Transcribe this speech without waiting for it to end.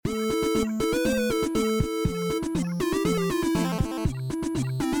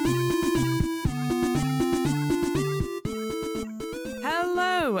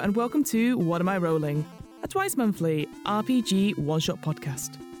Hello, and welcome to What Am I Rolling? A twice-monthly RPG one-shot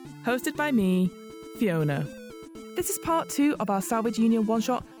podcast. Hosted by me, Fiona. This is part 2 of our Salvage Union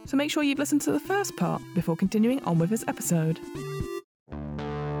one-shot, so make sure you've listened to the first part before continuing on with this episode.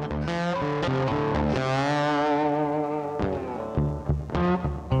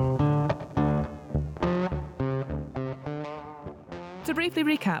 To briefly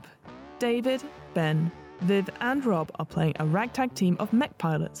recap, David, Ben, Viv and Rob are playing a ragtag team of mech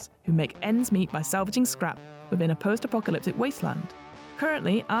pilots who make ends meet by salvaging scrap within a post-apocalyptic wasteland.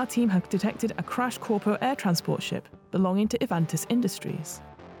 Currently, our team have detected a crashed Corpo air transport ship belonging to Avantis Industries.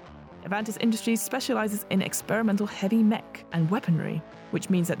 Avantis Industries specialises in experimental heavy mech and weaponry, which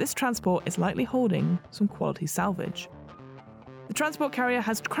means that this transport is likely holding some quality salvage. The transport carrier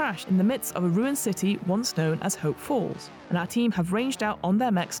has crashed in the midst of a ruined city once known as Hope Falls, and our team have ranged out on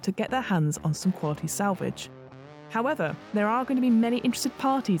their mechs to get their hands on some quality salvage. However, there are going to be many interested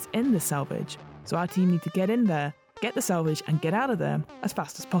parties in this salvage, so our team need to get in there, get the salvage and get out of there as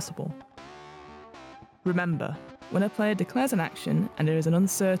fast as possible. Remember, when a player declares an action and there is an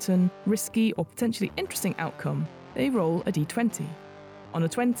uncertain, risky or potentially interesting outcome, they roll a d20. On a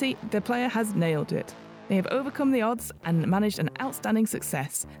 20, the player has nailed it. They have overcome the odds and managed an outstanding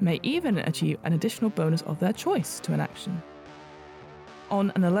success, may even achieve an additional bonus of their choice to an action.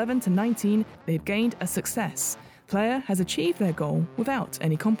 On an 11 to 19, they've gained a success. Player has achieved their goal without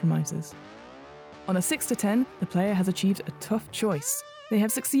any compromises. On a 6 to 10, the player has achieved a tough choice. They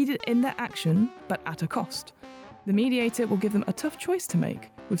have succeeded in their action, but at a cost. The mediator will give them a tough choice to make,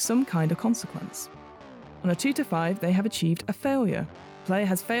 with some kind of consequence. On a 2 to 5, they have achieved a failure. Player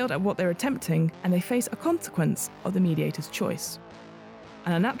has failed at what they're attempting, and they face a consequence of the mediator's choice.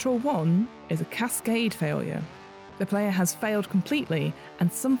 And a natural 1 is a cascade failure. The player has failed completely,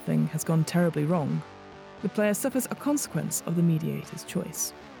 and something has gone terribly wrong. The player suffers a consequence of the mediator's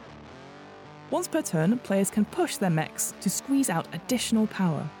choice. Once per turn, players can push their mechs to squeeze out additional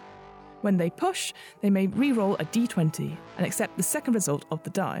power. When they push, they may re-roll a d20 and accept the second result of the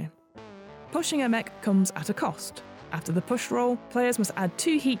die. Pushing a mech comes at a cost. After the push roll, players must add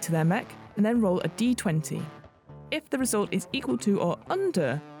 2 heat to their mech and then roll a d20. If the result is equal to or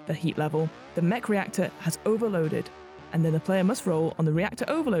under the heat level, the mech reactor has overloaded, and then the player must roll on the reactor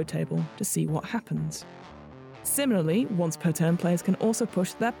overload table to see what happens. Similarly, once per turn, players can also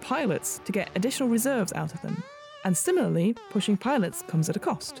push their pilots to get additional reserves out of them. And similarly, pushing pilots comes at a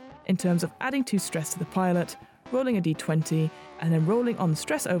cost, in terms of adding 2 stress to the pilot, rolling a d20, and then rolling on the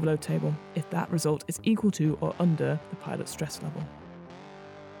stress overload table if that result is equal to or under the pilot's stress level.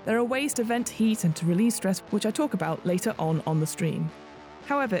 There are ways to vent heat and to release stress, which I talk about later on the stream.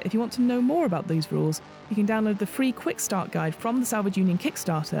 However, if you want to know more about these rules, you can download the free Quick Start Guide from the Salvage Union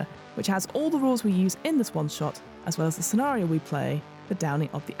Kickstarter, which has all the rules we use in this one-shot, as well as the scenario we play, the Downing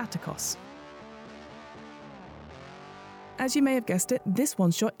of the Atticos. As you may have guessed it, this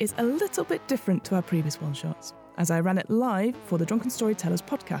one-shot is a little bit different to our previous one-shots, as I ran it live for the Drunken Storytellers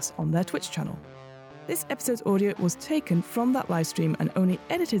podcast on their Twitch channel. This episode's audio was taken from that live stream and only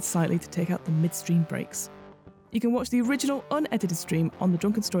edited slightly to take out the midstream breaks. You can watch the original unedited stream on the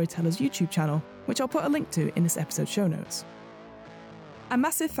Drunken Storytellers YouTube channel, which I'll put a link to in this episode's show notes. A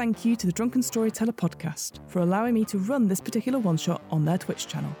massive thank you to the Drunken Storyteller podcast for allowing me to run this particular one-shot on their Twitch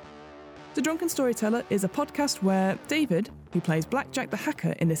channel. The Drunken Storyteller is a podcast where David, who plays Blackjack the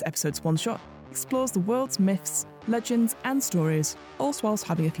Hacker in this episode's one-shot, explores the world's myths, legends and stories, all whilst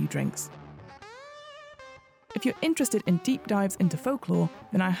having a few drinks. If you're interested in deep dives into folklore,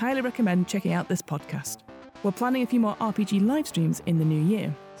 then I highly recommend checking out this podcast. We're planning a few more RPG live streams in the new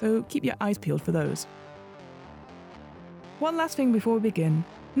year, so keep your eyes peeled for those. One last thing before we begin.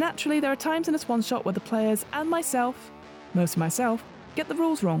 Naturally, there are times in this one-shot where the players and myself, mostly myself, get the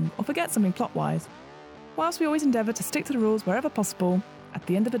rules wrong or forget something plot-wise. Whilst we always endeavour to stick to the rules wherever possible, at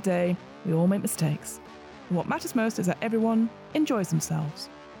the end of the day, we all make mistakes. And what matters most is that everyone enjoys themselves.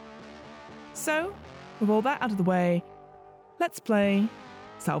 So, with all that out of the way, let's play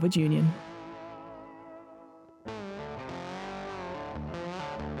Salvage Union.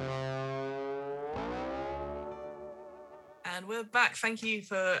 And we're back. Thank you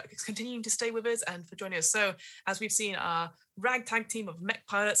for continuing to stay with us and for joining us. So, as we've seen, our ragtag team of mech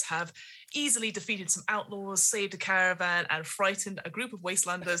pilots have easily defeated some outlaws, saved a caravan, and frightened a group of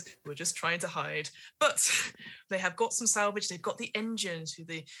wastelanders who were just trying to hide. But they have got some salvage. They've got the engine to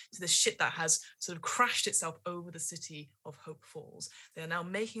the ship that has sort of crashed itself over the city of Hope Falls. They are now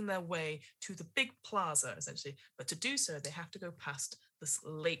making their way to the big plaza, essentially. But to do so, they have to go past this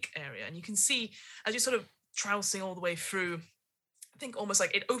lake area. And you can see as you're sort of trousing all the way through, I think almost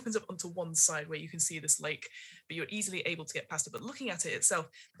like it opens up onto one side where you can see this lake, but you're easily able to get past it. But looking at it itself,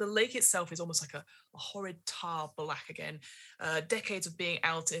 the lake itself is almost like a horrid tar black again. Decades of being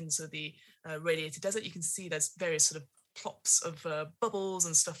out into the radiated desert, you can see there's various sort of plops of bubbles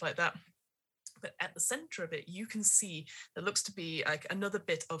and stuff like that. But at the center of it, you can see there looks to be like another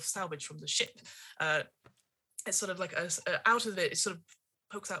bit of salvage from the ship. It's sort of like out of it, it sort of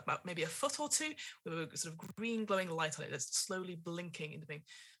pokes out about maybe a foot or two with a sort of green glowing light on it that's slowly blinking into being.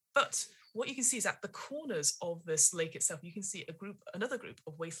 But what you can see is at the corners of this lake itself, you can see another group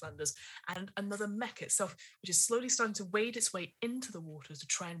of wastelanders and another mech itself, which is slowly starting to wade its way into the waters to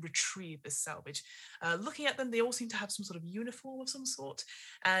try and retrieve this salvage. Looking at them, they all seem to have some sort of uniform of some sort,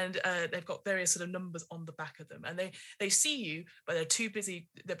 and they've got various sort of numbers on the back of them. And they see you, but they're too busy,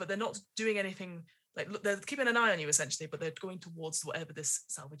 but they're not doing anything. Like, look, they're keeping an eye on you essentially, but they're going towards whatever this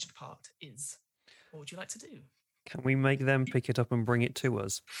salvaged part is. What would you like to do? Can we make them pick it up and bring it to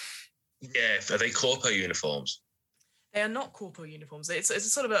us? Yeah, are they corpo uniforms? They are not corpo uniforms. It's a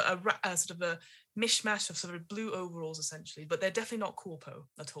sort of a mishmash of sort of blue overalls essentially, but they're definitely not corpo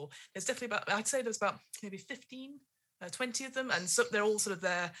at all. There's definitely I'd say there's about maybe 15, 20 of them, and so they're all sort of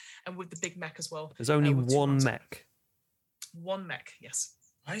there, and with the big mech as well. There's only one mech. One mech, yes.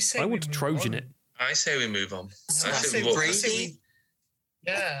 I want to Trojan it. I say we move on.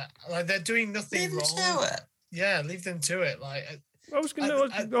 Yeah, like they're doing nothing wrong. Leave them to it. Yeah, leave them to it. Like I was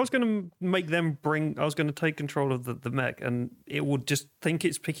going to make them bring. I was going to take control of the mech, and it would just think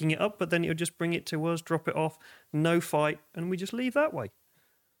it's picking it up, but then it would just bring it to us, drop it off, no fight, and we just leave that way.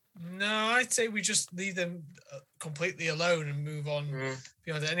 No, I'd say we just leave them completely alone and move on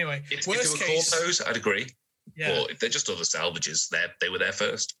beyond it. Anyway, if they were corpos, I'd agree. Yeah. Or if they're just other salvages, they were there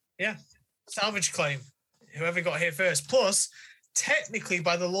first. Yeah. Salvage claim. Whoever got here first. Plus, technically,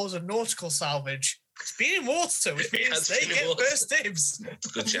 by the laws of nautical salvage, it's been in water, which means they get first dibs.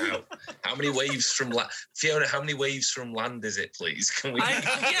 Good shout. How many waves from land? Fiona, how many waves from land is it, please? Can we?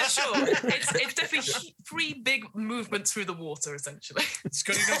 Yeah, sure. It's definitely 3 big movements through the water, essentially. It's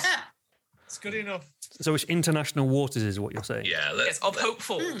good enough. It's good enough. So it's international waters, is what you're saying? Yeah. Yes, of Hope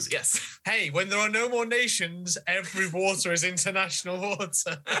Falls, yes. Hey, when there are no more nations, every water is international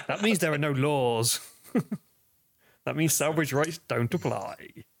water. That means there are no laws. That means salvage rights don't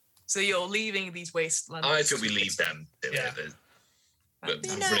apply. So you're leaving these wastelands. I think we leave them. Yeah.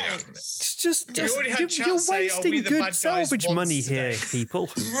 It's just you're say, wasting good salvage money here, people.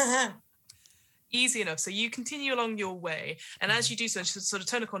 Easy enough. So you continue along your way, and as you do so, sort of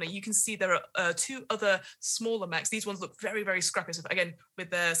turn a corner, you can see there are 2 other smaller mechs. These ones look very, very scrappy, so again, with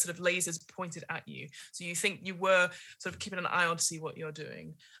their sort of lasers pointed at you. So you think you were sort of keeping an eye on to see what you're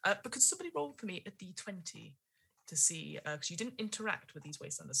doing. But could somebody roll for me a D20 to see, because you didn't interact with these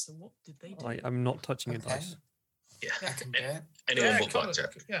wastelanders, so what did they do? I'm not touching a dice. Yeah. I can do it. Anyone but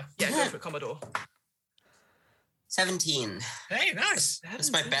Blackjack. Yeah, go for it, Commodore. 17. Hey, nice.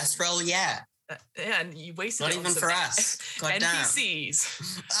 That's my best roll yet. And you wasted not it even for us. God NPCs.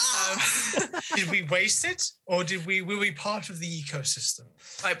 Did we waste it, or were we part of the ecosystem?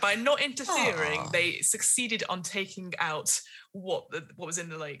 By not interfering, they succeeded on taking out what was in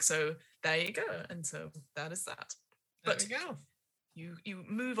the lake. So there you go. And so that is that. But there we go. You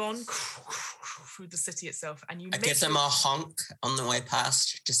move on through the city itself, and I give them a honk on the way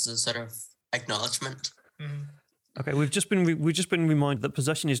past, just as a sort of acknowledgement. Mm-hmm. Okay, we've just been reminded that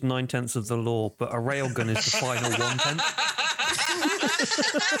possession is 9/10 of the law, but a railgun is the final 1/10.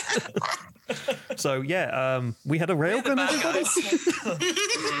 So yeah, we had a railgun, everybody.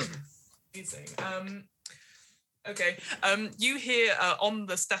 Amazing. Okay. You hear on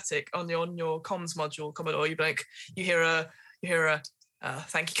the static on your comms module, Commodore. You hear a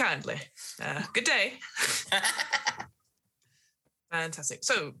thank you kindly. Good day. Fantastic.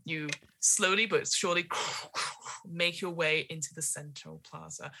 So you slowly but surely make your way into the central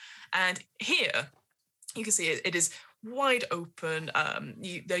plaza. And here you can see it is wide open.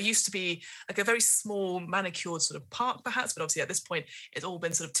 There used to be like a very small manicured sort of park perhaps, but obviously at this point it's all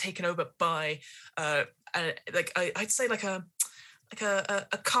been sort of taken over by I'd say like a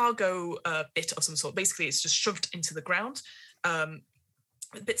cargo bit of some sort. Basically it's just shoved into the ground.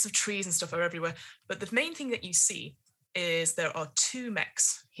 Bits of trees and stuff are everywhere. But the main thing that you see is there are 2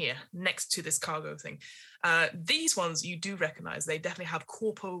 mechs here next to this cargo thing. These ones you do recognize. They definitely have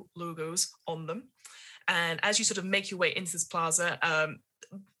corpo logos on them. And as you sort of make your way into this plaza,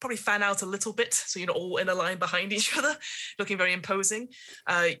 probably fan out a little bit so you're not all in a line behind each other, looking very imposing.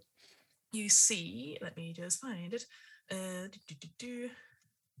 You see, let me just find it. That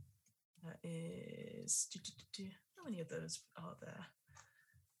is, how many of those are there?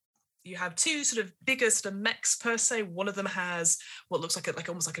 you have two sort of bigger sort of mechs per se. One of them has what looks like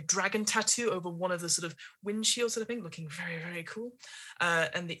almost like a dragon tattoo over one of the sort of windshield sort of thing, looking very, very cool.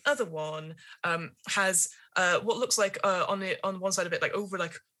 And the other one has what looks like on one side of it, like over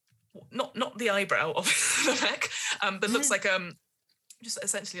like not the eyebrow of the mech, but looks like just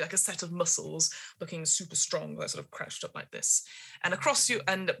essentially like a set of muscles looking super strong, like sort of crouched up like this. And across you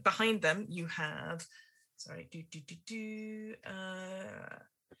and behind them, you have,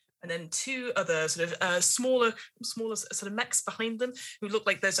 and then two other sort of smaller sort of mechs behind them who look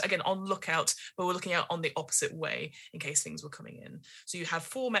like they're, again, on lookout, but we're looking out on the opposite way in case things were coming in. So you have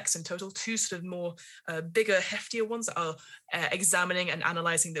 4 mechs in total, 2 sort of more bigger, heftier ones that are examining and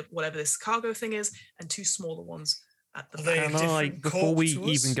analysing whatever this cargo thing is, and 2 smaller ones at the back. Before we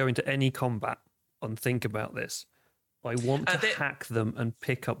even go into any combat and think about this, I want to hack them and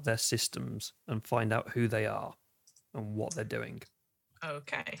pick up their systems and find out who they are and what they're doing.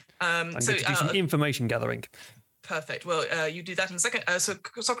 Okay. I'm going to do some information gathering. Perfect. Well, you do that in a second. So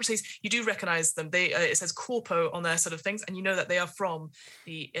Socrates, you do recognise them. They it says Corpo on their sort of things, and you know that they are from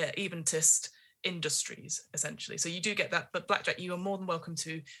the Eventist Industries, essentially. So you do get that. But Blackjack, you are more than welcome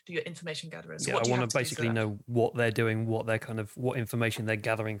to do your information gathering. So I want to basically know what they're doing, what information they're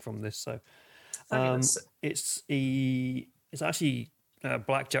gathering from this. So it's actually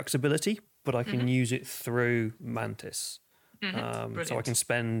Blackjack's ability, but I can use it through Mantis. So I can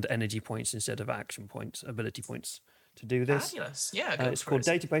spend energy points instead of action points, ability points to do this. Fabulous. Yeah, it's called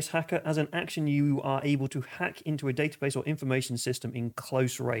Database Hacker. As an action, you are able to hack into a database or information system in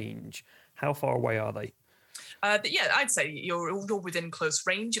close range. How far away are they? I'd say you're within close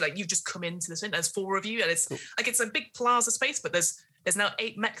range. You've just come into this thing. There's 4 of you, and it's it's a big plaza space, but there's now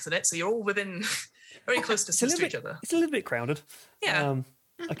 8 mechs in it, so you're all within very close distance to each other. It's a little bit crowded. Yeah.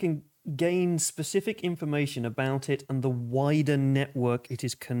 I can gain specific information about it and the wider network it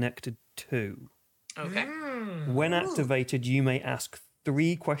is connected to. Okay. When activated, you may ask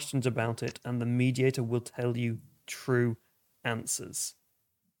 3 questions about it, and the mediator will tell you true answers.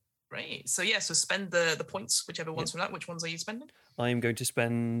 Great. So so spend the points, whichever ones from that. Which ones are you spending? I am going to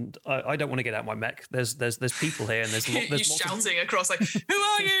spend. I don't want to get out my mech. There's people here, and there's you shouting across like, "Who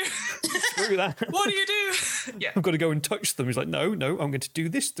are you? Screw that! What do you do?" Yeah, I've got to go and touch them. He's like, no, I'm going to do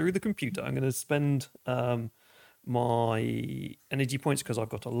this through the computer. I'm going to spend my energy points because I've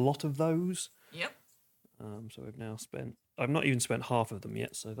got a lot of those. Yep. So I've not even spent half of them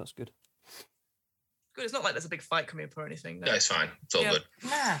yet, so that's good. Good. It's not like there's a big fight coming up or anything. No, it's fine. It's all good.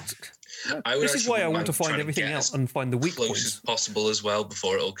 This is why I want to find everything out and find the weak points. Close as possible as well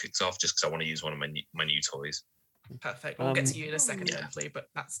before it all kicks off, just because I want to use one of my new toys. Perfect. We'll get to you in a second, hopefully, but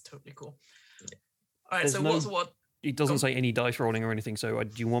that's totally cool. All right, so what's what? It doesn't say any dice rolling or anything, so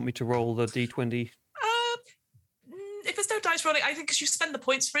do you want me to roll the D20? If there's no dice rolling, I think because you spend the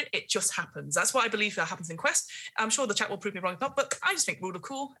points for it, it just happens. That's what I believe that happens in Quest. I'm sure the chat will prove me wrong if not, but I just think rule of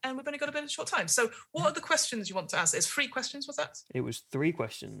cool, and we've only got a bit of short time. So what are the questions you want to ask? It's 3 questions, was that? It was 3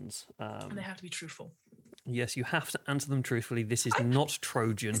 questions. And they have to be truthful. Yes, you have to answer them truthfully. This is not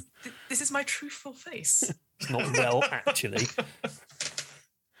Trojan. This is my truthful face. It's not well, actually.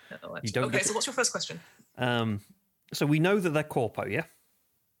 You don't okay, so what's your first question? So we know that they're Corpo, yeah?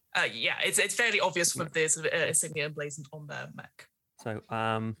 Yeah, it's fairly obvious from the sort of insignia emblazoned on their mech. So,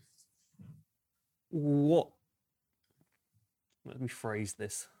 what? Let me phrase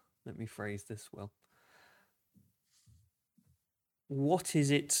this well. What is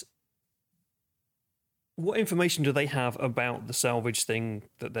it? What information do they have about the salvage thing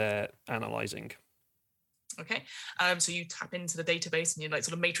that they're analysing? Okay, so you tap into the database and you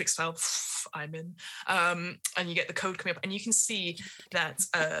sort of matrix style, I'm in, and you get the code coming up, and you can see that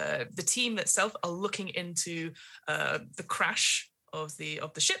the team itself are looking into the crash of the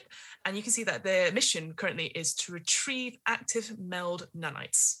ship, and you can see that their mission currently is to retrieve active meld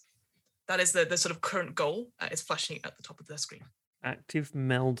nanites. That is the sort of current goal. It's flashing at the top of the screen. Active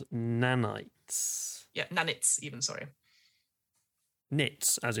meld nanites. Yeah, nanites even, sorry.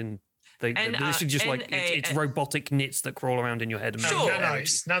 Nits, as in... This is just like it's robotic nits that crawl around in your head. And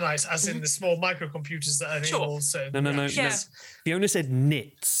nanites, as in the small microcomputers that are able to. No. Fiona said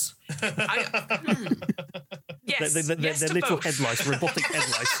nits. Yes, they're little head lice, robotic head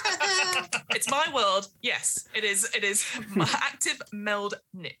lice. It's my world. Yes, it is. It is active meld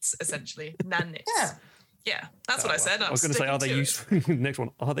nits, essentially. Nan nits. Yeah, that's what I said. I was going to say, are they useful? Next one,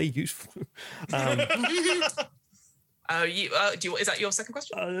 are they useful? Is that your second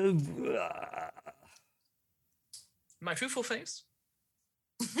question? My truthful face.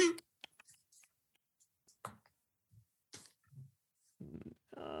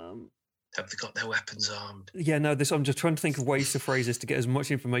 Have they got their weapons armed? Yeah, no, I'm just trying to think of ways to phrase this to get as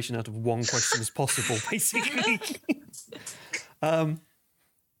much information out of one question as possible, basically.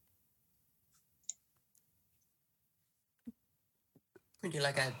 Would you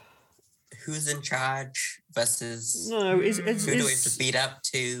like a who's in charge versus no? who do we have to beat up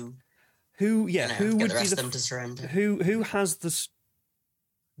to? Who? Yeah, who would the rest be of them to surrender? Who has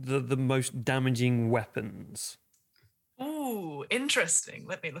the most damaging weapons? Ooh, interesting.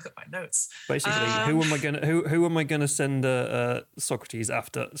 Let me look at my notes. Basically, who am I gonna send Socrates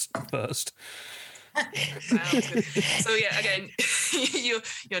after first? So yeah, again,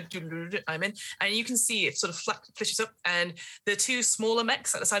 I'm in, and you can see it sort of flashes up, and the two smaller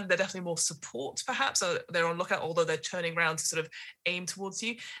mechs at the side, they're definitely more support, perhaps. So they're on lookout, although they're turning around to sort of aim towards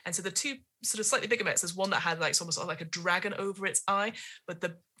you. And so the two sort of slightly bigger mechs, there's one that had like almost like a dragon over its eye, but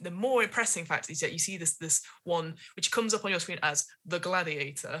the more impressing fact is that you see this one which comes up on your screen as the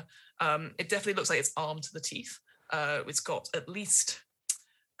Gladiator. It definitely looks like it's armed to the teeth. It's got at least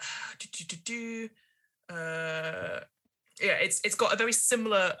it's got a very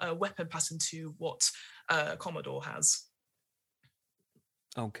similar weapon pattern to what Commodore has.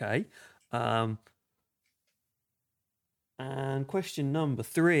 Okay. And question number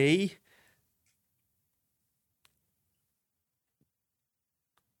 3.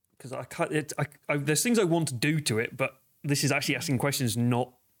 Because I can't. There's things I want to do to it, but this is actually asking questions,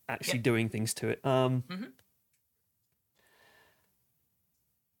 not actually doing things to it.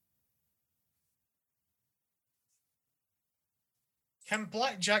 Can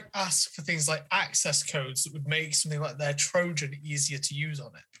Blackjack ask for things like access codes that would make something like their Trojan easier to use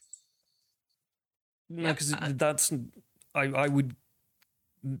on it? No, because that's I would.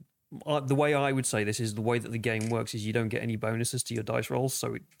 The way I would say this is the way that the game works is you don't get any bonuses to your dice rolls,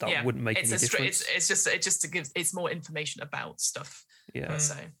 so that wouldn't make any difference. It's just to give it's more information about stuff. Yeah.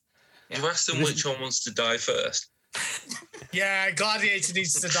 So, you ask them which one wants to die first. Yeah, Gladiator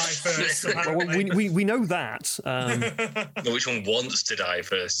needs to die first. Well, we know that. No, which one wants to die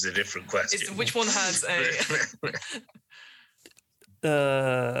first is a different question. Which one has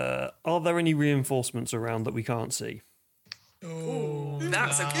a? Are there any reinforcements around that we can't see? Ooh,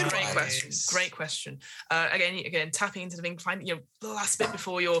 that's a great question. Great question. Again, tapping into the thing, finding the last bit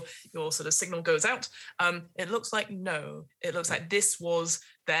before your sort of signal goes out. It looks like no. It looks like this was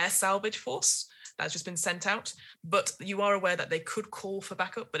their salvage force that's just been sent out. But you are aware that they could call for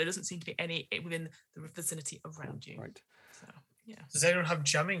backup, but it doesn't seem to be any within the vicinity around you. Right. So, yeah. Does anyone have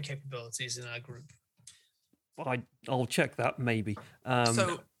jamming capabilities in our group? I'll check that maybe.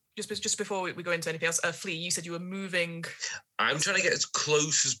 So. Just before we go into anything else, Flea, you said you were moving. I'm trying to get as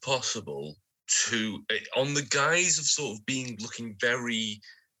close as possible to, on the guise of sort of looking very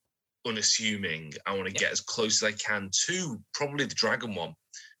unassuming. I want to get as close as I can to probably the dragon one,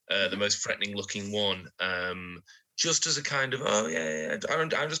 the most threatening looking one. Just as a kind of,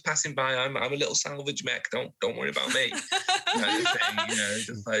 I'm just passing by. I'm a little salvage mech. Don't worry about me. Kind of thing,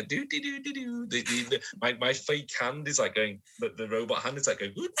 just like do. My fake hand is like going. The robot hand is like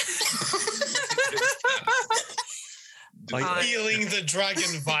going. Peeling the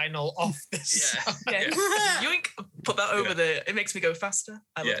dragon vinyl off this. Yeah. Yoink! Put that over there. It makes me go faster.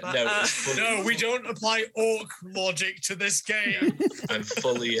 I love that. No, we don't apply orc logic to this game. I'm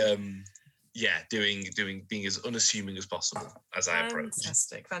fully. Being as unassuming as possible as I approach.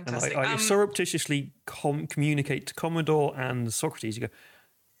 Fantastic. I surreptitiously communicate to Commodore and Socrates. You go,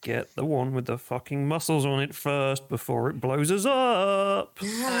 get the one with the fucking muscles on it first before it blows us up.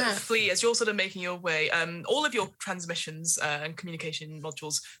 Flea, as you're sort of making your way, all of your transmissions and communication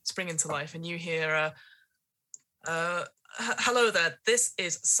modules spring into life, and you hear, hello there, this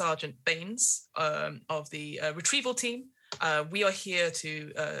is Sergeant Baines of the retrieval team. We are here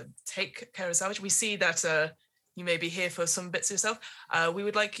to take care of salvage. We see that you may be here for some bits of yourself. We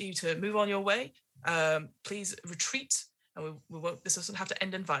would like you to move on your way. Please retreat, and we won't. This doesn't have to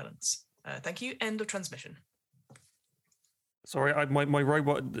end in violence. Thank you. End of transmission. Sorry, my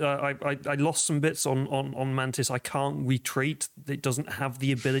robot. I lost some bits on Mantis. I can't retreat. It doesn't have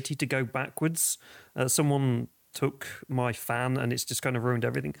the ability to go backwards. Someone took my fan, and it's just kind of ruined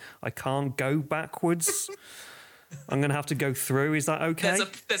everything. I can't go backwards. I'm going to have to go through. Is that okay?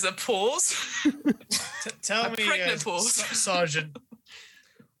 There's a pause. Tell me, pregnant pause. Sergeant,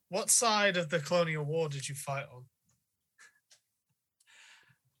 what side of the Colonial War did you fight on?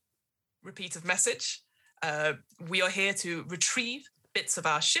 Repeat of message. We are here to retrieve bits of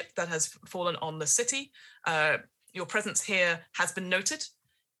our ship that has fallen on the city. Your presence here has been noted.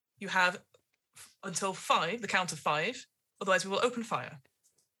 You have until 5, the count of 5. Otherwise, we will open fire.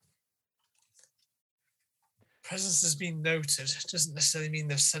 presence has been noted. It doesn't necessarily mean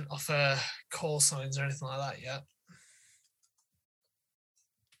they've sent off call signs or anything like that yet.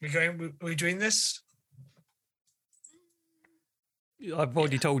 Are we doing this? I've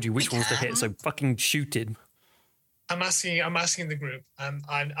already told you which ones to hit, so fucking shoot him. I'm asking the group. I'm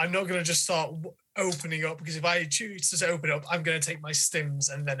not going to just start opening up, because if I choose to open up, I'm going to take my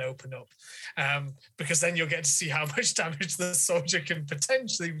stims and then open up, because then you'll get to see how much damage the soldier can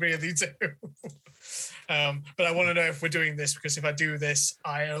potentially really do. But I want to know if we're doing this, because if I do this,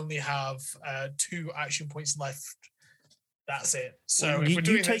 I only have 2 action points left. That's it. So well, if we're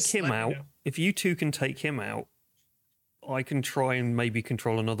doing you take this, him out. If you two can take him out, I can try and maybe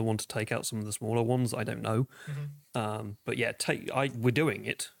control another one to take out some of the smaller ones. I don't know. Mm-hmm. But yeah, we're doing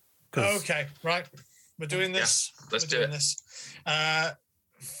it. Okay, right. We're doing this. Yeah, let's do it.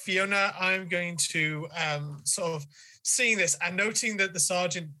 Fiona, I'm going to sort of seeing this and noting that the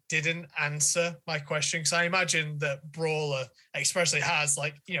sergeant didn't answer my question, because I imagine that Brawler especially has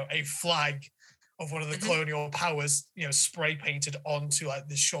a flag of one of the colonial powers, spray painted onto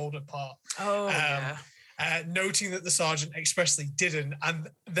the shoulder part. Oh, yeah. Noting that the sergeant expressly didn't, and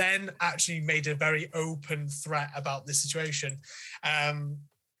then actually made a very open threat about this situation.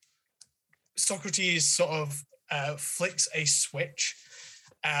 Socrates sort of flicks a switch,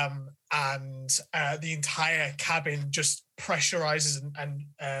 and the entire cabin just pressurizes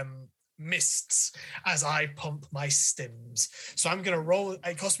and mists as I pump my stims. So I'm going to roll.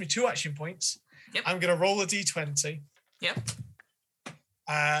 It cost me 2 action points. Yep. I'm going to roll a d20. Yep.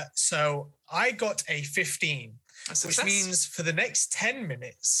 So I got a 15, which means for the next 10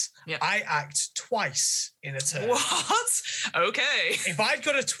 minutes, Yep. I act twice in a turn. What? Okay. If I'd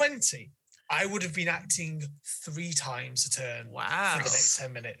got a 20, I would have been acting 3 times a turn Wow. for the next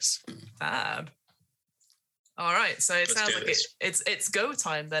 10 minutes. Fab. All right, so it Let's sounds do like this. it's go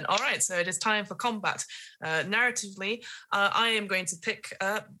time then. All right, so it is time for combat. Narratively, I am going to pick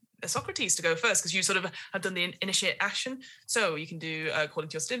Socrates to go first, because you sort of have done the initiate action. So you can do, according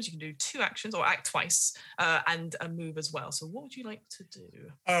to your stims, you can do 2 actions or act twice and a move as well. So what would you like to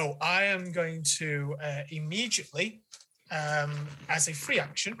do? Oh, I am going to immediately, as a free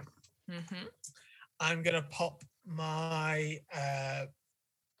action, I'm going to pop my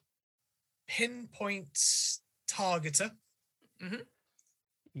pinpoint targeter.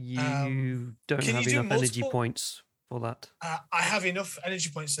 You don't can have you do enough energy multiple- points for that. I have enough energy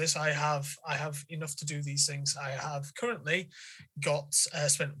points for this. I have enough to do these things. I have currently got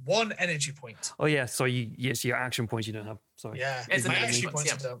spent 1 energy point. Oh yeah, so your action points you don't have. Sorry. Yeah, It's my an action energy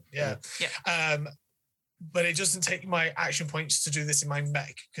points points, I don't. Yeah. But it doesn't take my action points to do this in my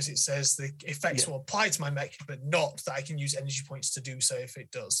mech, because it says the effects will apply to my mech, but not that I can use energy points to do so if it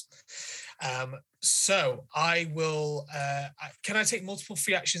does. So I will. Can I take multiple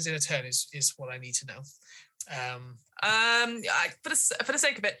free actions in a turn? Is what I need to know. For the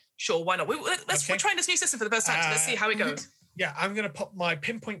sake of it, sure, why not? We're trying this new system for the first time, so let's see how it goes. Yeah, I'm going to pop my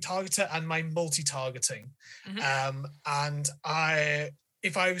pinpoint targeter and my multi-targeting. And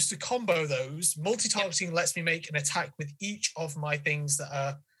if I was to combo those, multi-targeting lets me make an attack with each of my things that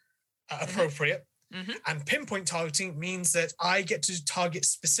are appropriate. And pinpoint targeting means that I get to target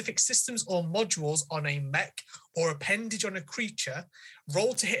specific systems or modules on a mech or appendage on a creature,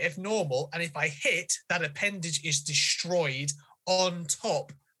 roll to hit if normal, and if I hit, that appendage is destroyed on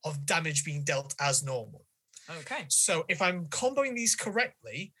top of damage being dealt as normal. Okay. So if I'm comboing these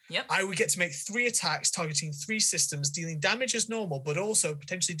correctly, Yep. I would get to make 3 attacks targeting 3 systems, dealing damage as normal, but also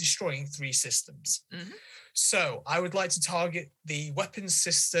potentially destroying 3 systems. So I would like to target the weapons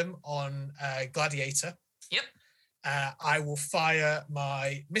system on Gladiator. Yep. I will fire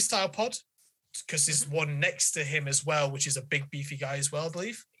my missile pod, because there's one next to him as well, which is a big beefy guy as well, I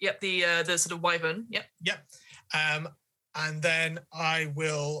believe. Yep, the sort of wyvern. Yep. And then I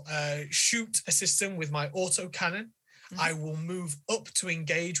will shoot a system with my auto cannon. I will move up to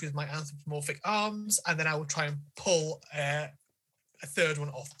engage with my anthropomorphic arms, and then I will try and pull a 3rd one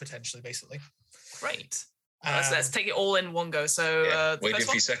off potentially, basically. Great. Let's take it all in one go. So waiting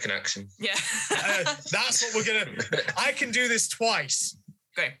for your second action. Yeah. That's what we're gonna. I can do this twice.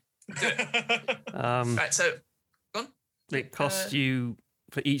 Okay. Do it. Right. So, go on. It costs you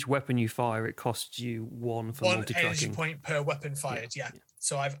for each weapon you fire. It costs you 1 for 1 multi-tracking. energy point per weapon fired. Yeah.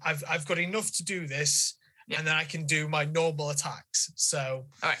 So I've got enough to do this, and then I can do my normal attacks. So.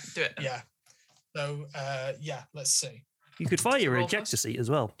 All right. Do it. Yeah. So let's see. You could fire your Roll ejector seat as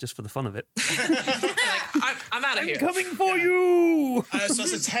well, just for the fun of it. I'm out of here. Coming for you! So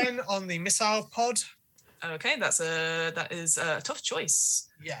it's a 10 on the missile pod. Okay, that is a tough choice.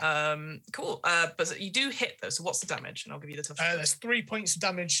 Yeah. Cool. But you do hit though. So what's the damage? And I'll give you the tough choice. There's 3 points of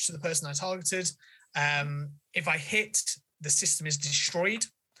damage to the person I targeted, If I hit, the system is destroyed.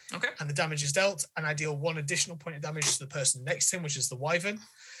 Okay. And the damage is dealt, and I deal 1 additional point of damage to the person next to him, which is the wyvern.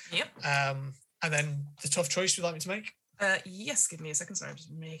 Yep. And then the tough choice you'd like me to make? Yes, give me a second. Sorry, I'm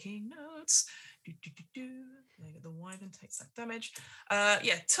just making notes. The wyvern takes that damage.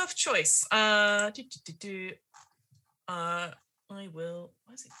 Tough choice. I will.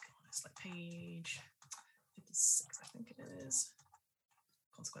 Where's it gone? It's like page 56, I think it is.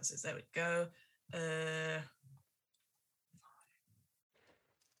 Consequences. There we go.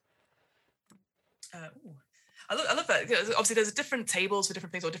 I love that. Obviously, there's different tables for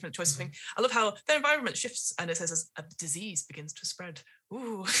different things or different choices of things. I love how their environment shifts, and it says as a disease begins to spread.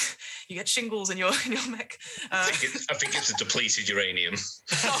 Ooh, you get shingles in your mech. I think it's a depleted uranium.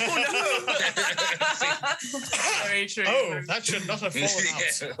 Oh no! Very true. Oh, that should not have fallen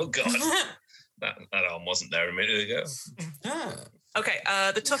out. Yeah, oh god, that arm wasn't there a minute ago. Okay,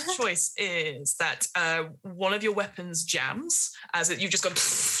 the tough choice is that one of your weapons jams, as you've just gone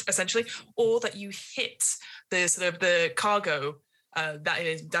essentially, or that you hit the sort of the cargo that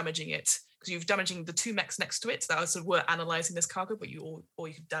is damaging it, because you're damaging the 2 mechs next to it that also were analyzing this cargo, but you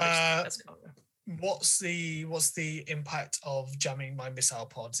could damage this cargo. What's the impact of jamming my missile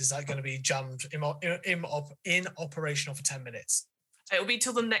pods? Is that going to be jammed in operational for 10 minutes? It will be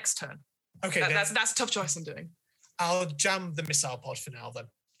till the next turn. Okay, that's a tough choice I'm doing. I'll jam the missile pod for now then.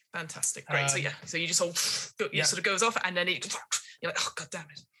 Fantastic, great. So you just hold, sort of goes off, and then you're like, oh god damn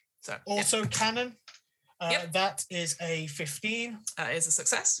it. So also cannon. That is a 15. Is a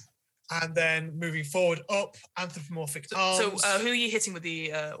success. And then moving forward up, anthropomorphic arms. So who are you hitting with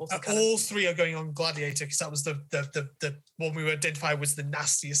the all 3 are going on Gladiator, because that was the one we identified was the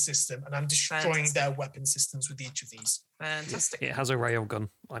nastiest system, and I'm destroying their weapon systems with each of these. Fantastic. It has a railgun,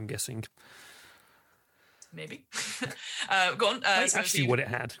 I'm guessing. Maybe. Go on. That's actually what it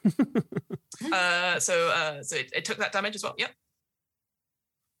had. So it took that damage as well. Yep.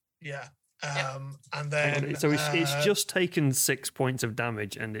 Yeah. And then so it's just taken 6 points of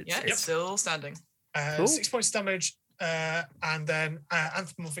damage, and it's still standing. Cool. 6 points of damage, and then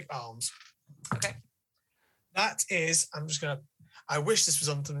anthropomorphic arms. Okay. That is. I'm just gonna. I wish this was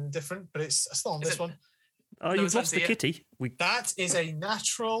on something different, but it's still on this one. Oh, you've lost the kitty. That is a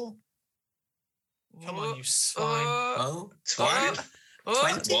natural. Come on, you swine. Swine.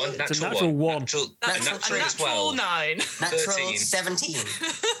 20. It's a natural 1. Natural 9. Natural 17.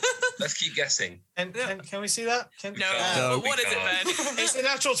 Let's keep guessing. And can we see that? No. What is it, Ben? It's a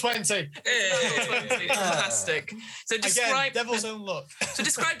natural 20. Fantastic. So describe again, devil's own luck. So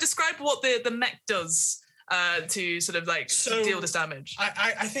describe what the mech does to sort of like deal this damage.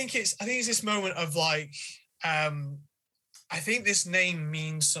 I think it's this moment of like I think this name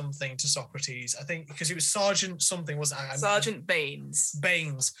means something to Socrates. I think because it was Sergeant something, wasn't it? Sergeant Baines.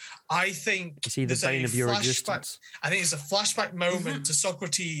 Baines. I think is he the bane of your existence? I think it's a flashback moment to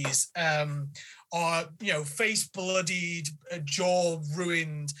Socrates, or face bloodied, jaw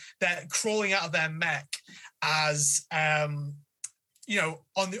ruined. They're crawling out of their mech as on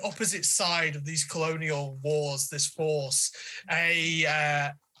the opposite side of these colonial wars, this force, like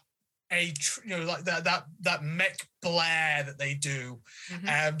that mech blare that they do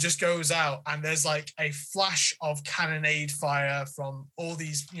just goes out, and there's like a flash of cannonade fire from all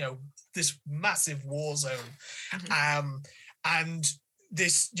these this massive war zone, and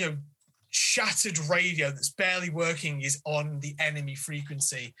this shattered radio that's barely working is on the enemy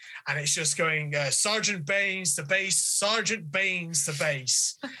frequency, and it's just going Sergeant Baines to base, Sergeant Baines to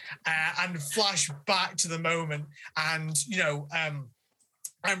base, and flash back to the moment, and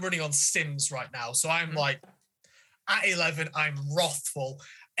I'm running on Sims right now, so I'm like at 11. I'm wrathful.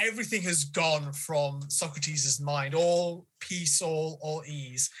 Everything has gone from Socrates' mind, all peace, all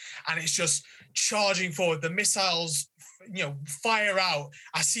ease, and it's just charging forward. The missiles, fire out.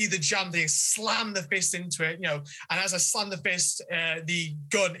 I see the jam thing, slam the fist into it, and as I slam the fist, the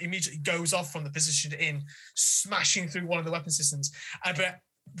gun immediately goes off from the position in, smashing through one of the weapon systems. But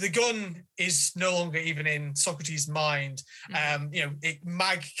the gun is no longer even in Socrates' mind. It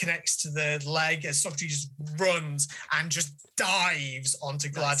mag connects to the leg as Socrates runs and just dives onto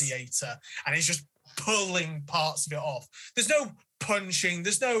Gladiator, and he's just pulling parts of it off. There's no punching,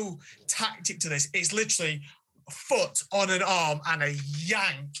 there's no tactic to this. It's literally a foot on an arm and a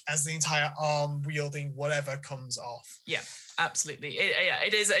yank as the entire arm wielding whatever comes off. Yeah. Absolutely.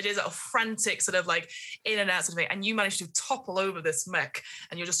 It is a frantic sort of like in and out sort of thing. And you manage to topple over this mech,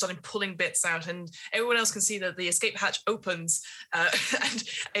 and you're just starting pulling bits out, and everyone else can see that the escape hatch opens, and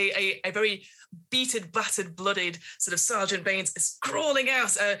a very beaten, battered, bloodied sort of Sergeant Baines is crawling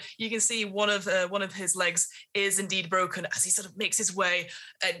out. You can see one of his legs is indeed broken as he sort of makes his way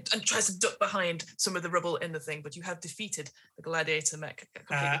and tries to duck behind some of the rubble in the thing. But you have defeated the gladiator mech.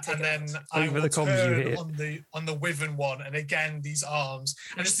 And then I will turn on the Wyvern one, and again these arms,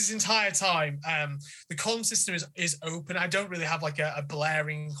 and just this entire time, the comm system is open. I don't really have like a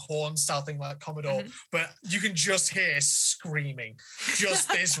blaring horn style thing like Commodore, but you can just hear screaming, just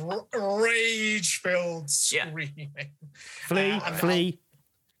this rage-filled screaming. Flee.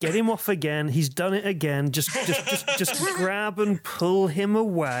 Get him off again. He's done it again. Just grab and pull him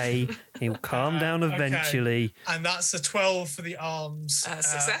away. He'll calm down eventually. Okay. And that's a 12 for the arms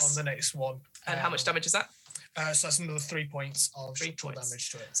success on the next one. And how much damage is that? So that's another 3 points of structural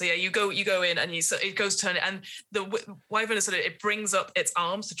damage to it. So yeah, you go in, and it goes turn it, and the wyvern is it brings up its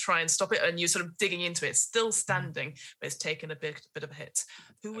arms to try and stop it, and you're sort of digging into it. It's still standing, but it's taken a bit of a hit.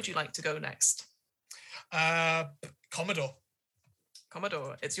 Who would you like to go next?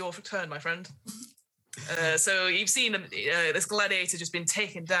 Commodore, it's your turn, my friend. So you've seen this gladiator just been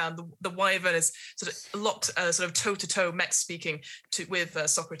taken down. The wyvern is sort of locked, sort of toe-to-toe, mech speaking with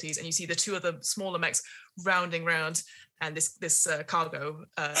Socrates, and you see the two other smaller mechs rounding round, and this cargo.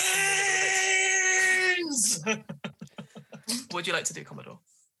 What would you like to do, Commodore?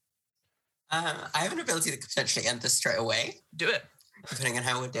 I have an ability to potentially end this straight away. Do it. Depending on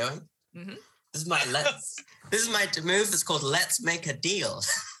how we're doing. Mm-hmm. This is my move that's called Let's Make a Deal.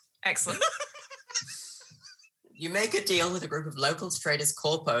 Excellent. You make a deal with a group of local traders,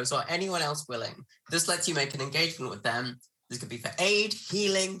 corpos, or anyone else willing. This lets you make an engagement with them. This could be for aid,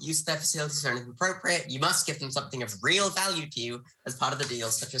 healing, use of their facilities or anything appropriate. You must give them something of real value to you as part of the deal,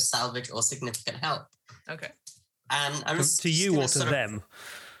 such as salvage or significant help. Okay. And I'm just to you or to them?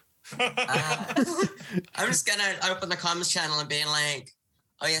 I'm just going to open the comms channel and being like,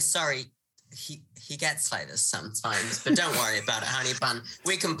 oh yeah, sorry, he gets like this sometimes, but don't worry about it, honey bun.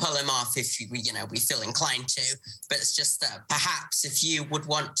 We can pull him off if we feel inclined to. But it's just that perhaps if you would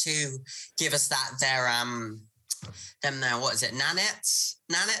want to give us their what is it, nanets,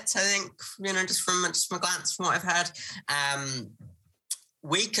 I think, just from a glance from what I've heard,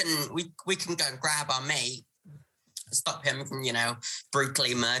 we can go and grab our mate, stop him from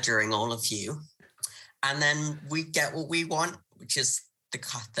brutally murdering all of you, and then we get what we want, which is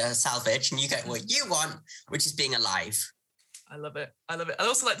the salvage, and you get what you want, which is being alive. I love it. I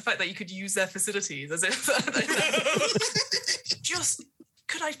also like the fact that you could use their facilities as if just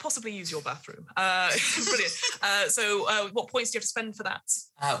could I possibly use your bathroom? Brilliant. So what points do you have to spend for that?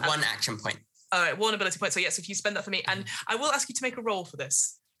 One action point. All right, one ability point. So yes, if you spend that for me, and I will ask you to make a roll for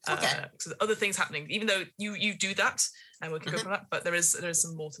this. Okay. So other things happening, even though you do that, and we can go from that. But there is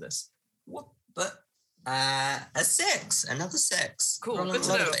some more to this. But a 6, another 6. Cool. Rolling Good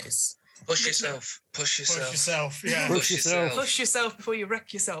to know. Push yourself. Yeah. Push yourself. Push yourself before you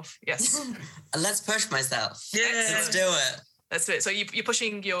wreck yourself. Yes. Let's push myself. Yeah. Let's do it. That's it. So you're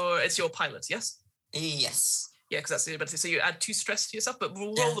pushing it's your pilot, yes? Yes. Yeah, because that's the ability. So you add 2 stress to yourself, but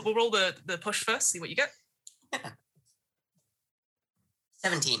we'll roll the push first, see what you get. Yeah.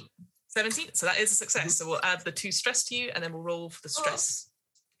 17. 17. So that is a success. So we'll add the 2 stress to you, and then we'll roll for the stress.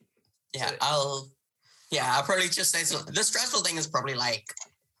 Yeah, I'll probably just say something. The stressful thing is probably like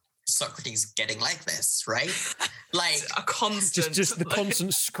Socrates getting like this, right? Like a constant, just the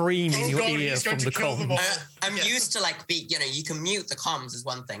constant scream in your ear from the comms. I'm used to you can mute the comms is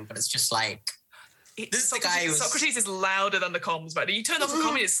one thing, but it's just like this is the guy who's... Socrates is louder than the comms, but you turn off the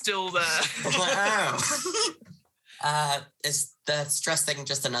comm, it's still there. Wow. Is the stress thing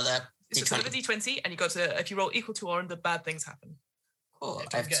just another D20? It's another D20, and you got to, if you roll equal to or the bad things happen. Cool.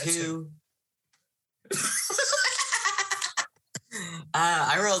 I have 2.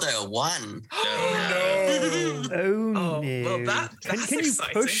 I rolled a 1. Oh no! Well, can you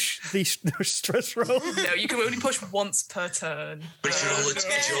push the stress roll? No, you can only push once per turn. But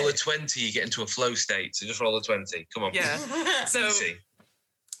if you roll a 20, you get into a flow state. So just roll a 20. Come on. Yeah. So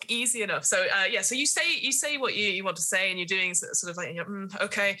easy enough. So so you say what you want to say, and you're doing sort of like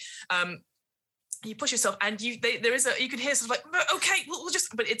okay. You push yourself, and you can hear sort of like, okay, we'll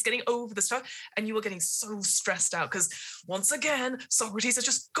just, but it's getting over the stuff, and you were getting so stressed out because once again Socrates has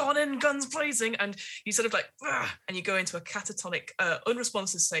just gone in guns blazing, and you sort of like, and you go into a catatonic,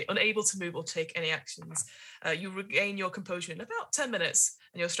 unresponsive state, unable to move or take any actions. You regain your composure in about 10 minutes,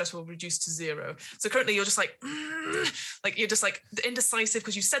 and your stress will reduce to 0. So currently you're just like you're just like indecisive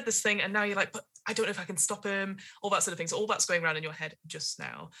because you said this thing, and now you're like, but I don't know if I can stop him, all that sort of thing. So all that's going around in your head just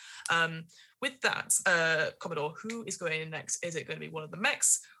now. With that, Commodore, who is going in next? Is it going to be one of the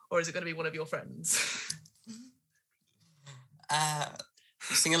mechs, or is it going to be one of your friends?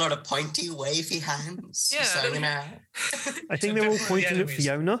 Seeing a lot of pointy, wavy hands. Yeah, So, I think they're all pointing at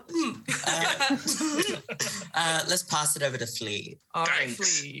Fiona. let's pass it over to Flea. All right,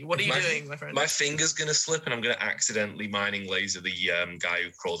 Thanks. Flea, what are you doing, my friend? My finger's going to slip and I'm going to accidentally mining laser the guy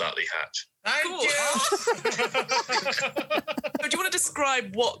who crawled out the hatch. Thank Cool. you. So do you want to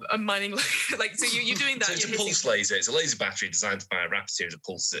describe what a mining like? So you're doing that. So it's a you're hitting- pulse laser. It's a laser battery designed to fire a rapid series of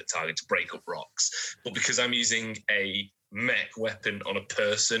pulses at target to break up rocks. But because I'm using a mech weapon on a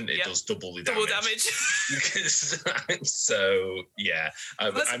person, it does double the damage. Double damage. So yeah,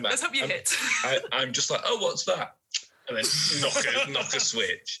 Let's hope you hit. I'm just like, oh, what's that? And then knock a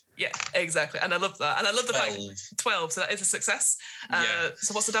switch. Yeah, exactly. And I love that. And I love the fact 12. So that is a success.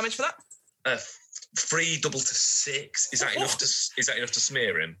 So what's the damage for that? 3 double to 6. Is that enough to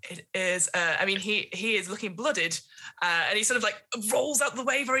smear him? It is. I mean, he is looking blooded, and he sort of like rolls out the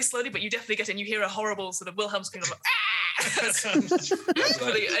way very slowly. But you definitely get in. You hear a horrible sort of Wilhelm scream of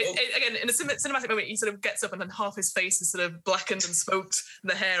again, in a cinematic moment, he sort of gets up and then half his face is sort of blackened and smoked, and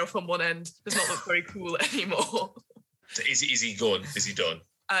the hair from one end does not look very cool anymore. So is he gone? Is he done?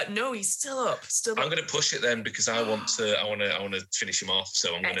 No, he's still up. I'm going to push it then because I want to finish him off.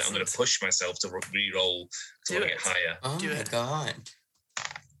 So I'm going to push myself to re-roll to get higher. Oh my god!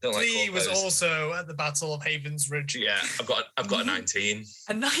 Flea was also at the Battle of Haven's Ridge. Yeah, I've got a 19.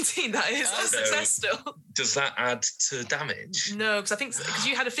 A 19. That is a success still. Does that add to damage? No, because I think because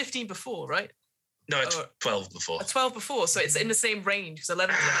you had a 15 before, right? No, 12 before. A 12 before, so it's in the same range. Because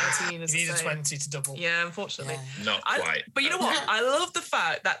 11 to 19 is You need the a same. 20 to double. Yeah, unfortunately. Not quite. But you know what? I love the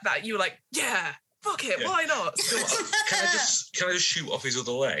fact that you were like, yeah, fuck it, why not? Can I just shoot off his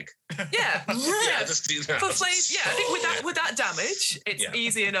other leg? Yeah, Yeah, just do that. For Flav, yeah, I think with that damage, it's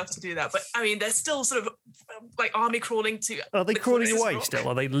easy enough to do that. But I mean, they're still sort of like army crawling to. Are they crawling away still?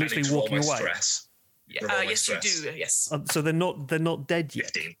 Are they literally walking away? Stress. Yes, you do. Yes. So they're not dead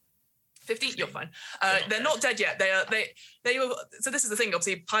yet. 15, you're fine. They're not dead yet. They were. So this is the thing.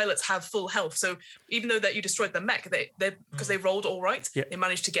 Obviously, pilots have full health. So even though that you destroyed the mech, they because they rolled all right, they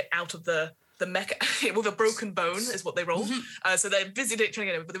managed to get out of the mech with a broken bone is what they rolled. So they're busy trying to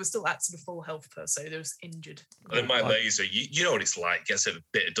get over, but they were still at sort of full health per se. They was injured. And my laser, you know what it's like. Gets a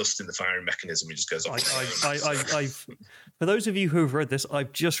bit of dust in the firing mechanism. It just goes off. I've for those of you who've read this,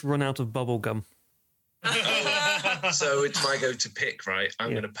 I've just run out of bubble gum. So it's my go to pick, right?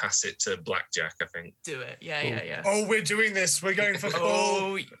 I'm going to pass it to Blackjack, I think. Do it. Yeah. Oh, we're doing this. We're going for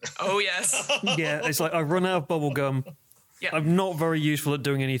oh yes. Yeah, it's like I run out of bubble gum. Yeah. I'm not very useful at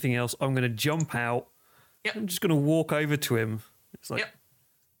doing anything else. I'm going to jump out. Yep. I'm just going to walk over to him. It's like,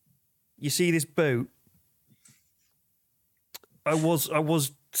 you see this boat? I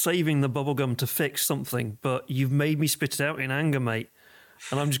was saving the bubble gum to fix something, but you've made me spit it out in anger, mate.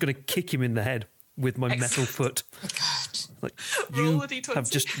 And I'm just going to kick him in the head with my metal foot. Like, you have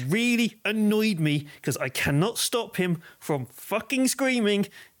just really annoyed me because I cannot stop him from fucking screaming,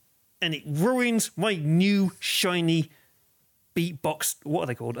 and it ruins my new shiny beatbox. What are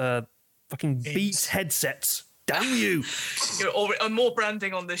they called? Fucking Beats headsets. Damn you! More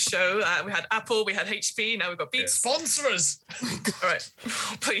branding on this show. We had Apple, we had HP, now we've got Beats. Sponsor us! All right,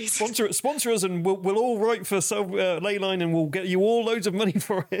 please. Sponsor us, and we'll all write for Leyline, and we'll get you all loads of money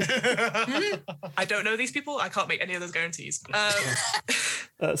for it. I don't know these people. I can't make any of those guarantees.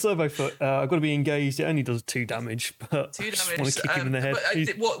 Servo foot. I've got to be engaged. It only does 2 damage, but 2 I just damage. want to kick him in the head.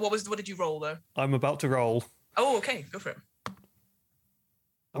 What did you roll though? I'm about to roll. Oh, okay, go for it.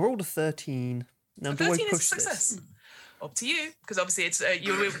 I rolled a 13. Now, do I push this? Up to you, because obviously it's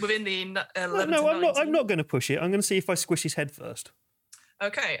you're within the 11 No, to 19. I'm not going to push it. I'm going to see if I squish his head first.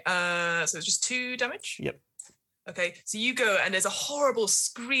 Okay, so it's just 2 damage? Yep. Okay, so you go, and there's a horrible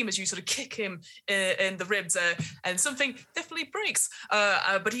scream as you sort of kick him in the ribs, and something definitely breaks,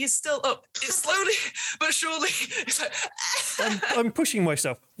 but he is still up. It's slowly but surely. It's like, I'm pushing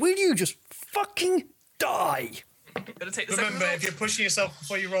myself. Will you just fucking die? Gonna take the Remember, if you're pushing yourself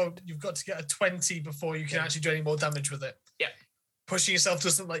before you roll, you've got to get a 20 before you can actually do any more damage with it. Yeah. Pushing yourself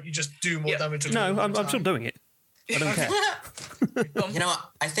doesn't let you just do more damage. No, I'm still doing it. I don't care. You know what?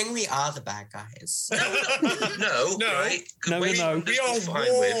 I think we are the bad guys. No. Right? No. We are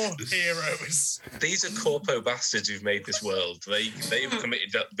war heroes. These are corpo bastards who've made this world. They've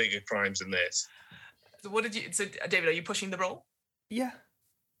committed bigger crimes than this. So what did you? So David, are you pushing the roll? Yeah.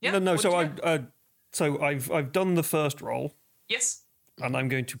 Yeah. No. So I've done the first roll. Yes. And I'm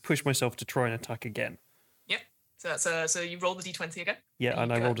going to push myself to try and attack again. Yep. So that's so you roll the d20 again. Yeah,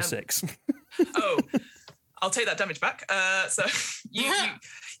 and I rolled a 6. Oh, I'll take that damage back. So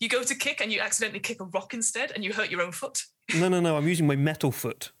you go to kick and you accidentally kick a rock instead, and you hurt your own foot. No. I'm using my metal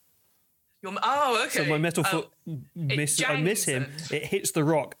foot. Okay. So my metal foot I miss jangs him. It hits the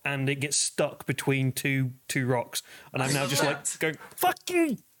rock and it gets stuck between two rocks. And I'm now just like going, fuck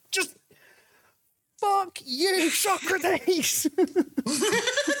you! Just fuck you, Socrates!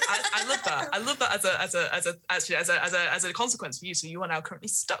 I love that. I love that as a consequence for you. So you are now currently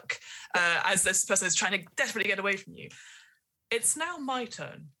stuck as this person is trying to desperately get away from you. It's now my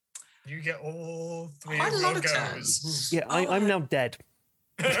turn. You get all three Quite a of lot your of goes. turns. Yeah, I'm now dead.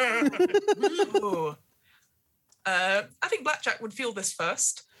 Ooh. I think Blackjack would feel this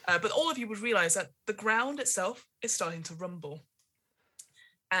first, but all of you would realise that the ground itself is starting to rumble.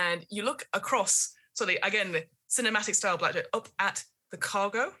 And you look across, so again, the cinematic style Blackjack, up at the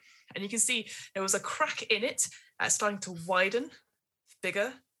cargo, and you can see there was a crack in it starting to widen,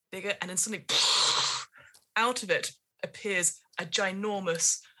 bigger, and then suddenly out of it appears a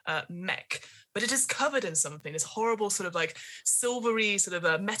ginormous mech. But it is covered in something, this horrible sort of like silvery sort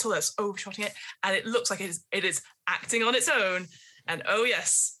of metal that's overshotting it, and it looks like it is acting on its own. And oh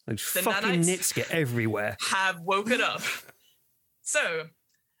yes, the fucking nanites nits get everywhere. have woken up. So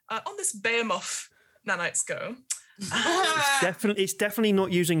on this behemoth nanites go. It's definitely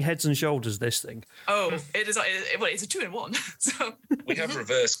not using heads and shoulders, this thing. Oh, it is. It's a 2-in-1. So We have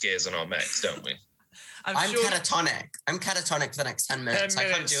reverse gears on our mechs, don't we? I'm catatonic. I'm catatonic for the next 10 minutes. 10 I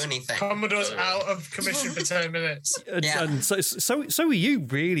can't minutes. do anything. Commodore's out of commission for 10 minutes. Yeah. And so are you,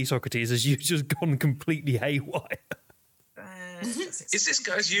 really, Socrates, as you've just gone completely haywire. Is this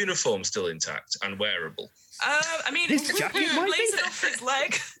guy's uniform still intact and wearable? I mean, His jacket might be. blazing off his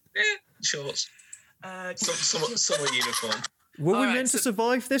leg. Yeah, shorts. Summer uniform. Were we Alright, meant to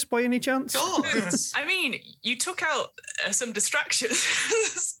survive this by any chance? God. I mean, you took out some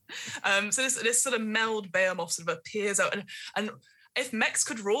distractions. So this sort of meld behemoth sort of appears out, and if mechs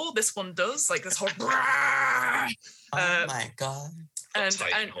could roar, this one does, like this whole. Oh my God. And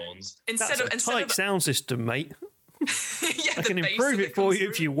Horns. instead That's of a tight sound system, mate. yeah, I the can bass improve that it for comes you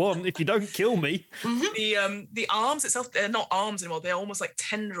if through. you want, if you don't kill me. The arms itself, they're not arms anymore. They're almost like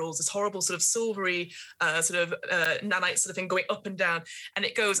tendrils, this horrible sort of silvery nanite sort of thing going up and down. And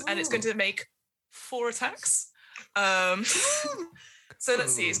it goes, and it's going to make 4 attacks. So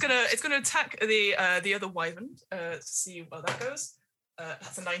let's see. It's gonna attack the other wyvern. To see how that goes.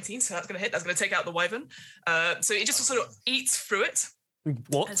 That's a 19, so that's gonna hit. That's gonna take out the wyvern. So it just sort of eats through it.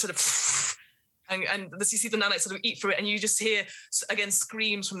 What? And sort of. And you see the nanites sort of eat through it, and you just hear again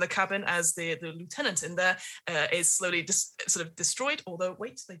screams from the cabin as the lieutenant in there is slowly sort of destroyed. Although,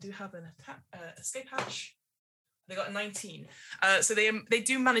 wait, they do have an escape hatch. They got a 19, so they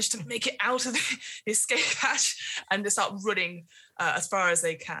do manage to make it out of the escape hatch and they start running as far as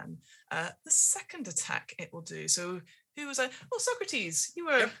they can. The second attack it will do. So who was I? Well, Socrates, you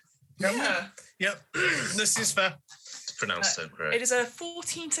were. Yep. This is fair. It's pronounced so correct. It is a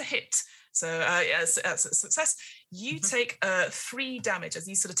 14 to hit. So yes, that's a success. You take 3 damage as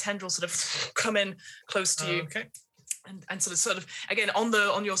these sort of tendrils sort of come in close to you, Okay. and sort of again on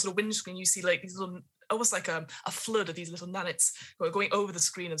your sort of windscreen you see like these little, almost like a flood of these little nanites going over the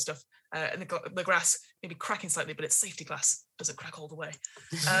screen and stuff, and the glass maybe cracking slightly, but it's safety glass, doesn't crack all the way.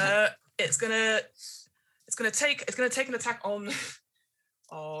 It's gonna take an attack on.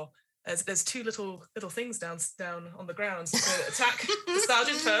 There's 2 little things down on the ground. So it's gonna attack the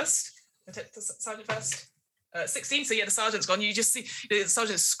sergeant first. 16. So yeah, the sergeant's gone. You just see the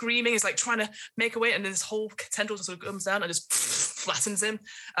sergeant screaming. He's like trying to make a way, and this whole tendril just sort of comes down and just flattens him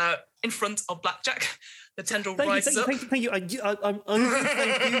in front of Blackjack. The tendril rises up. Thank you. I'm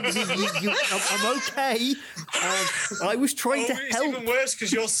okay. I was trying to It's help. even worse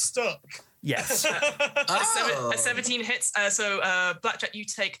because you're stuck. Yes. A 17 hits. So Blackjack, you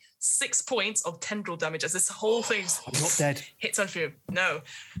take 6 points of tendril damage as this whole thing I'm not dead. hits on you. No,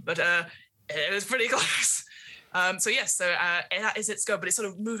 but it was pretty close. So that is its go, but it's sort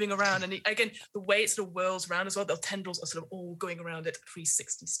of moving around, and again, the way it sort of whirls around as well, the tendrils are sort of all going around it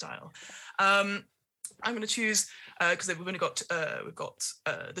 360 style. I'm going to choose because we've only got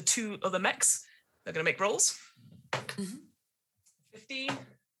the 2 other mechs. They're going to make rolls. 15.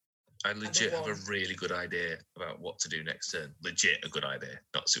 I legit have a really good idea about what to do next turn. Legit a good idea,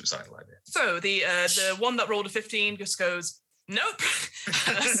 not a suicidal idea. So the one that rolled a 15 just goes, nope.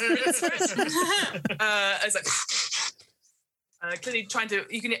 It's like clearly trying to.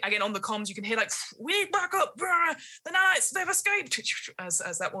 You can again on the comms. You can hear like, "We need backup. The nanites, they've escaped." As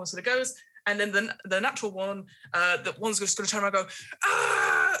that one sort of goes, and then the natural one, the one's just going to turn around and go,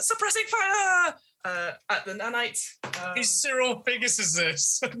 suppressing fire. at the nanite. Is Cyril Pegasus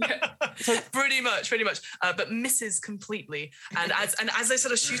this? Yeah, pretty much, but misses completely. And as they're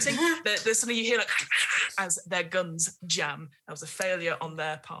sort of shooting, there's something you hear like as their guns jam. That was a failure on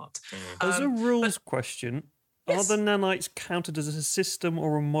their part. As a rules question, yes. are the nanites counted as a system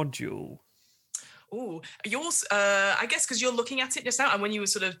or a module? Oh, yours. I guess because you're looking at it just now, and when you were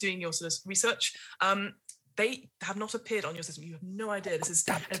sort of doing your sort of research, they have not appeared on your system. You have no idea. This is,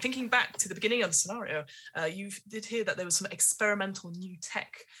 and thinking back to the beginning of the scenario, you did hear that there was some experimental new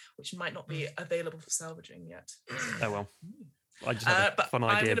tech which might not be available for salvaging yet. Oh well, I just had a fun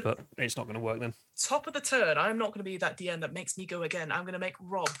idea, but it's not going to work then. Top of the turn, I'm not going to be that DM that makes me go again. I'm going to make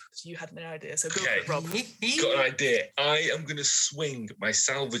Rob, because you had no idea. So go for it, Rob. Got an idea. I am going to swing my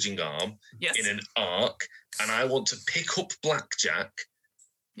salvaging arm in an arc, and I want to pick up Blackjack,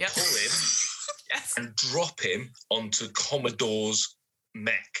 pull him, and drop him onto Commodore's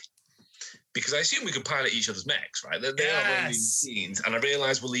mech. Because I assume we can pilot each other's mechs, right? They are running these scenes, and I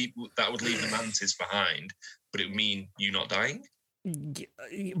realise that would leave the Mantis behind, but it would mean you not dying.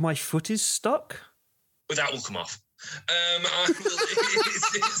 My foot is stuck. But that will come off.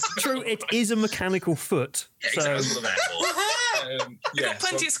 True, it is a mechanical foot. Yeah, exactly. That's what I'm there for. We've got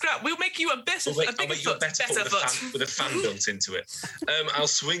plenty of scrap. We'll make you a better foot. With a fan built into it. I'll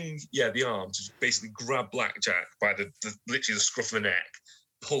swing, the arm to basically grab Blackjack by literally the scruff of the neck,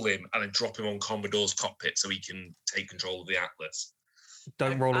 pull him, and then drop him on Commodore's cockpit so he can take control of the Atlas.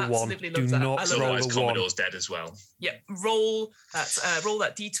 Don't roll a 1. Do not roll a 1. Commodore's dead as well. Yeah, roll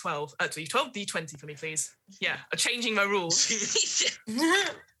that D12. D20 for me, please. Yeah, I'm changing my rules.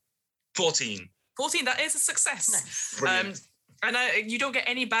 14. 14, that is a success. Brilliant. And you don't get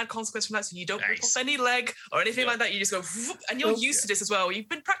any bad consequence from that, so you don't rip off any leg or anything like that. You just go, whoop, and you're used to this as well. You've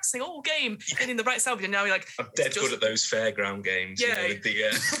been practicing all game, getting the right salvage, and now you're like... I'm dead good at those fairground games. Yeah. With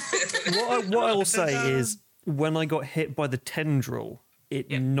the, what I will say is, when I got hit by the tendril, it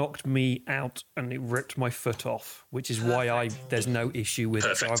knocked me out and it ripped my foot off, which is why there's no issue with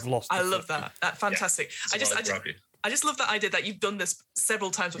it. So I've lost. I love that. Fantastic. I just love that idea that you've done this several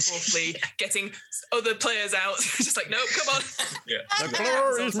times before, Flea, getting other players out. Just like, no, come on. The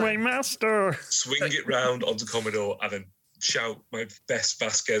floor is my master. Swing it round onto Commodore and then shout my best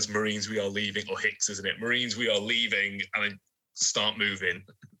Vasquez, Marines, we are leaving, or Hicks, isn't it? Marines, we are leaving, and then start moving.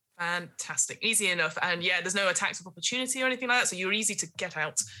 Fantastic. Easy enough. And there's no attacks of opportunity or anything like that, so you're easy to get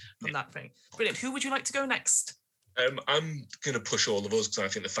out from that thing. Brilliant. Who would you like to go next? I'm going to push all of us because I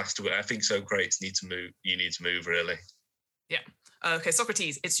think the faster I think Socrates need to move. You need to move, really. Yeah. Okay,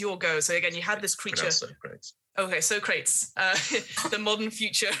 Socrates, it's your go. So again, you had this creature. Socrates. Okay, Socrates, the modern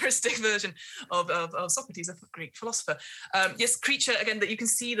futuristic version of Socrates, a Greek philosopher. Yes, creature, again, that you can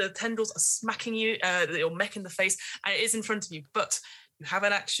see the tendrils are smacking you, your mech in the face, and it is in front of you, but you have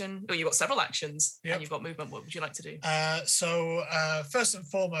an action, or you've got several actions, and you've got movement. What would you like to do? So first and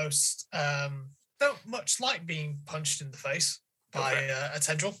foremost, don't much like being punched in the face by a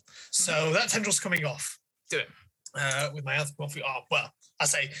tendril. So that tendril's coming off. Do it. With my anthropomorphic arm. Well, I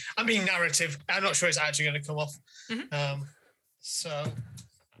say, I'm being narrative. I'm not sure it's actually going to come off. So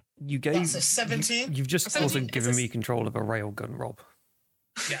you gave that's a 17. You've just also given me control of a railgun, Rob.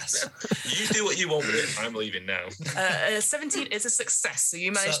 Yes. You do what you want with it. I'm leaving now. 17 is a success. So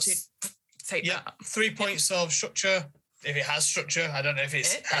you managed to take that. 3 points of structure. If it has structure, I don't know if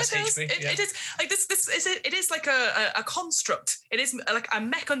it has HP. It is like this. It is like a construct. It is like a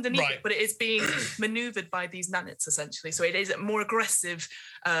mech underneath it, but it is being maneuvered by these nanites essentially. So it is more aggressive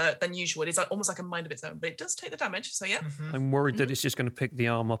than usual. It is almost like a mind of its own, but it does take the damage. So I'm worried that it's just going to pick the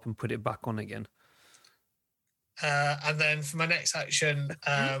arm up and put it back on again. And then for my next action,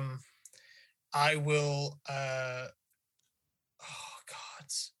 I will.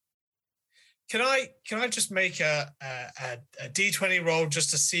 Can I just make a D20 roll just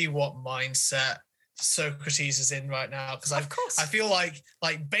to see what mindset Socrates is in right now? Because I feel like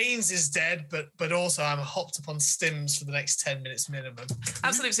Baines is dead, but also I'm hopped up on stims for the next 10 minutes minimum.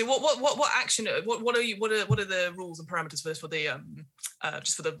 Absolutely. So what action? What are the rules and parameters for this for the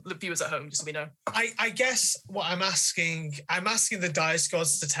just for the viewers at home, just so we know? I guess what I'm asking the dice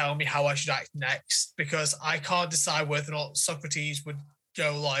gods to tell me how I should act next, because I can't decide whether or not Socrates would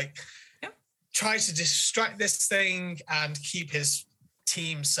go like. Try to distract this thing and keep his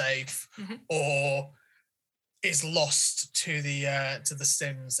team safe, or is lost to the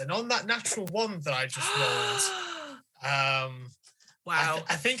stims. And on that natural one that I just rolled, wow!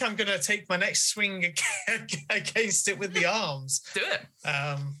 I think I'm going to take my next swing against it with the arms. Do it.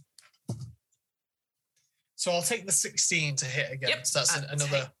 So I'll take the 16 to hit again. Yep. So that's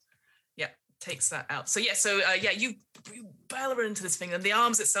another. takes that out. So you barrel her into this thing, and the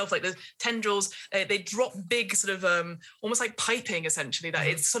arms itself, like the tendrils, they drop big, sort of almost like piping, essentially. That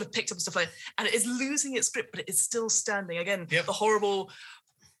it's sort of picked up and stuff like, and it is losing its grip, but it is still standing. Again, the horrible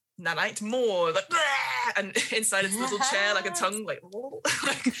nanite more like, and inside its little chair, like a tongue, like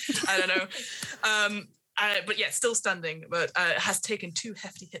I don't know. But yeah, still standing, but has taken 2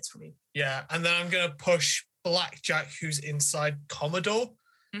 hefty hits from you. Yeah, and then I'm gonna push Blackjack, who's inside Commodore.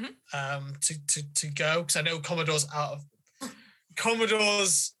 To go, because I know Commodore's out of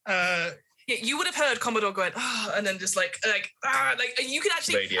Commodore's. Yeah, you would have heard Commodore going, and then just like you can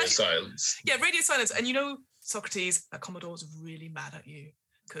actually radio silence. Yeah, radio silence, and you know, Socrates, that Commodore's really mad at you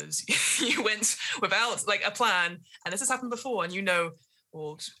because you went without like a plan, and this has happened before, and you know.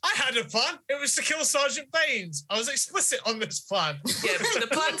 I had a plan. It was to kill Sergeant Baines. I was explicit on this plan. Yeah, but the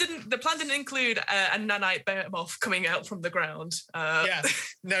plan didn't include a nanite behemoth coming out from the ground. Yeah,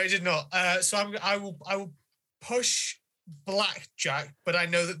 no, it did not. So I will push Blackjack, but I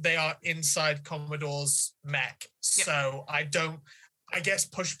know that they are inside Commodore's mech, so I guess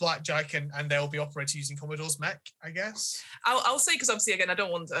push Blackjack and they'll be operated using Commodore's mech, I guess. I'll say, because obviously again I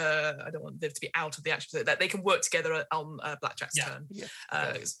don't want Viv to be out of the action, so that they can work together on Blackjack's turn.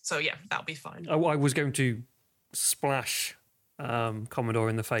 So yeah, that'll be fine. I was going to splash Commodore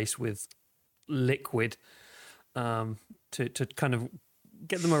in the face with liquid to kind of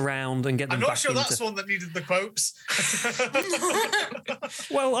get them around and get them. I'm not sure that's one that needed the quotes.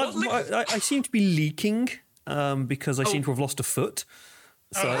 Well, I seem to be leaking. Because I seem to have lost a foot.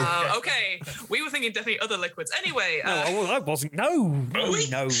 So okay. We were thinking definitely other liquids. Anyway. No, I wasn't. No.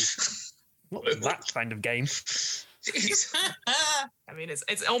 Not that kind of game. I mean,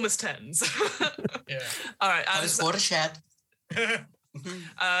 it's almost 10. So. Yeah. All right. Watershed. So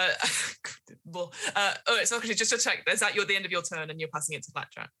actually, just to check, is that the end of your turn and you're passing it to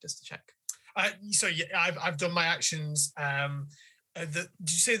Blackjack? Just to check. So yeah, I've done my actions. Did you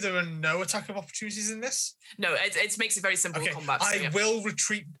say there are no attack of opportunities in this? No, it makes it very simple combat. I will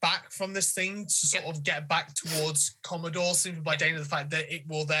retreat back from this thing to sort of get back towards Commodore, simply by dint of the fact that it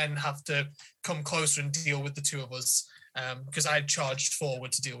will then have to come closer and deal with the two of us, because I had charged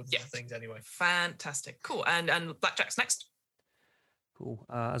forward to deal with the things anyway. Fantastic, cool. And Blackjack's next. Cool.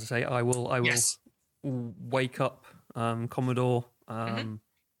 As I say, I will wake up Commodore.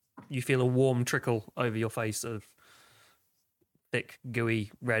 You feel a warm trickle over your face of thick,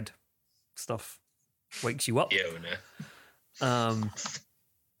 gooey, red stuff. Wakes you up. It's like,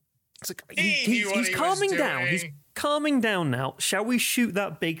 he's calming down. He's calming down now. Shall we shoot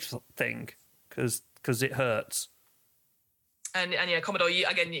that big thing? Because it hurts. And yeah, Commodore, you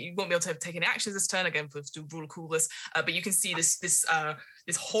won't be able to take any actions this turn again for to rule coolness. But you can see this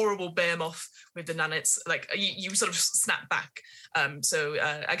horrible behemoth with the nanites. Like you sort of snap back. So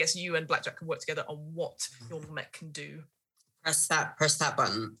I guess you and Blackjack can work together on what your mech can do. Press that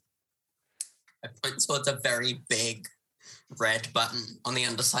button. I point towards a very big red button on the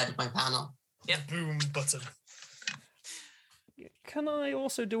underside of my panel. Yep. Boom button. Can I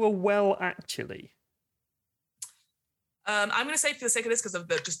also do a actually? I'm going to say, for the sake of this, because of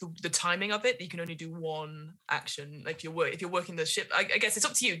the timing of it, you can only do one action. Like if you're working the ship, I guess it's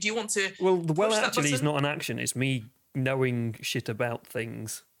up to you. Do you want to? Well, the actually is not an action. It's me knowing shit about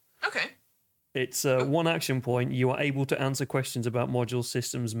things. Okay. It's one action point. You are able to answer questions about modules,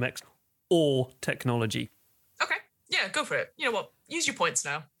 systems, mechs, or technology. Okay. Yeah, go for it. You know what? Use your points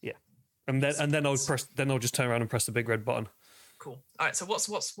now. Yeah. And then I'll just turn around and press the big red button. Cool. All right. So what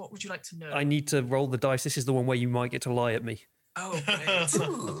would you like to know? I need to roll the dice. This is the one where you might get to lie at me. Oh, great.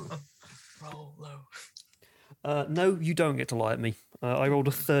 Roll low. No, you don't get to lie at me. I rolled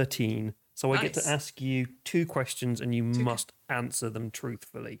a 13, so I get to ask you 2 questions, and you must answer them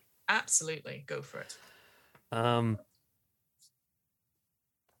truthfully. Absolutely. Go for it. How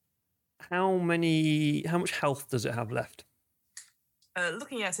much health does it have left?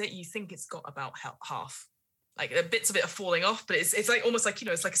 Looking at it, you think it's got about half. Like bits of it are falling off, but it's like almost like,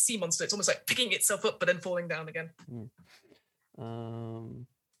 it's like a sea monster. It's almost like picking itself up, but then falling down again.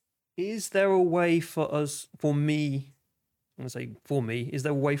 Is there a way is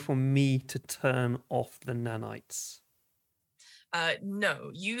there a way for me to turn off the nanites?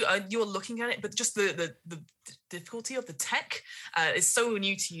 No, you're looking at it, but just the difficulty of the tech is so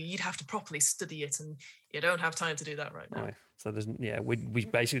new to you. You'd have to properly study it, and you don't have time to do that right now. Right. So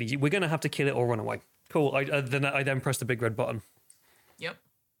we're going to have to kill it or run away. Cool. I then press the big red button. Yep.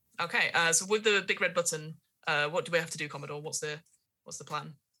 Okay. So with the big red button, what do we have to do, Commodore? What's the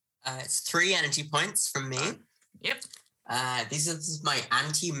plan? It's 3 energy points from me. Yep. This is my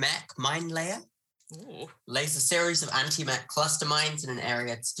anti-mech mind layer. Ooh. Lays a series of anti-mech cluster mines in an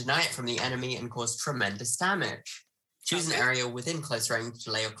area to deny it from the enemy and cause tremendous damage. Choose an area within close range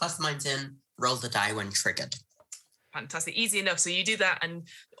to lay your cluster mines in. Roll the die when triggered. Fantastic, easy enough. So you do that, and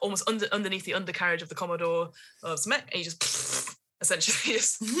almost underneath the undercarriage of the Commodore of mech, and you just essentially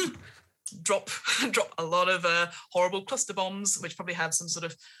just drop a lot of horrible cluster bombs, which probably have some sort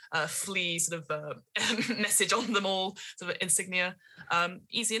of flea sort of message on them all, sort of insignia.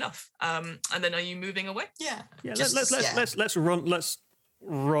 Easy enough. And then are you moving away? Yeah. Let's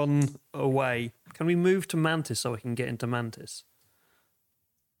run away. Can we move to Mantis so I can get into Mantis?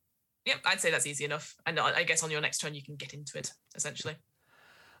 Yep, I'd say that's easy enough. And I guess on your next turn you can get into it, essentially.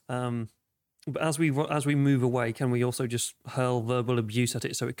 But as we move away, can we also just hurl verbal abuse at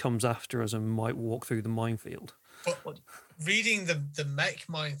it so it comes after us and might walk through the minefield? But reading the mech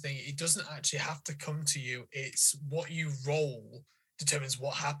mine thing, it doesn't actually have to come to you. It's what you roll determines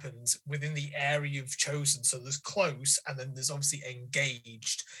what happens within the area you've chosen. So there's close, and then there's obviously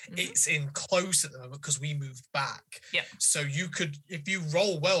engaged. Mm-hmm. It's in close at the moment because we moved back. Yeah. So you could, if you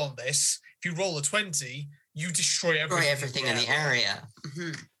roll well on this, if you roll a 20, you destroy everything in the area.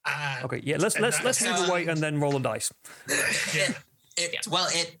 Mm-hmm. Okay, yeah, let's move away and then roll a dice.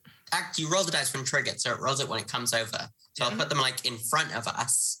 You roll the dice when triggered, so it rolls it when it comes over. So I'll put them like in front of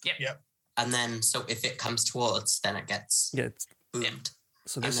us. Yep. And then, so if it comes towards, then it gets boomed.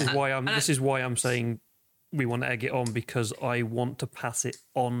 So this is why I'm saying we want to egg it on, because I want to pass it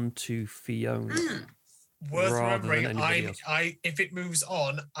on to Fiona. Worth remembering, if it moves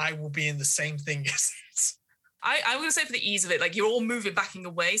on, I will be in the same thing as it. I'm going to say for the ease of it, like you're all backing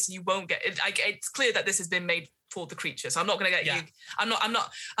away, so you won't get it. It's clear that this has been made for the creature, so I'm not going to get you. I'm not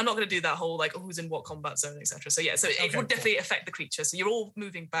going to do that whole like who's in what combat zone, etc. So yeah, so it would definitely affect the creature. So you're all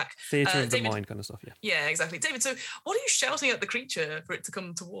moving back. Theatre of the mind kind of stuff. Yeah, exactly. David, so what are you shouting at the creature for it to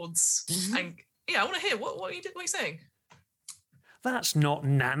come towards? And I want to hear what are you saying? That's not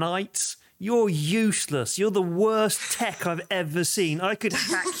nanites. You're useless. You're the worst tech I've ever seen. I could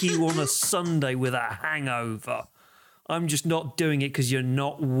hack you on a Sunday with a hangover. I'm just not doing it because you're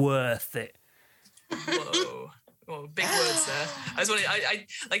not worth it. Whoa. Oh, big words there. I just wanted, I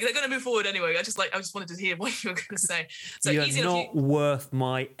like they're going to move forward anyway. I just wanted to hear what you were going to say. So you're not worth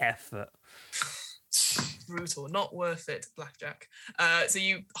my effort. Brutal, not worth it, Blackjack. So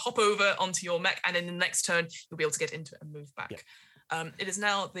you hop over onto your mech, and in the next turn you'll be able to get into it and move back. Yep. It is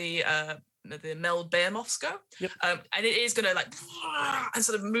now the Meld Behemoths go, and it is going to and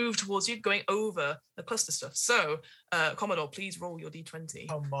sort of move towards you, going over the cluster stuff. So, Commodore, please roll your d20.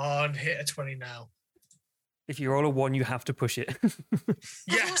 Come on, hit a 20 now. If you roll a 1, you have to push it.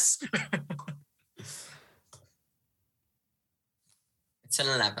 Yes. It's an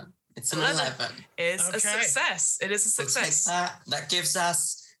 11. It's an 11. Is a success. It is a success. That gives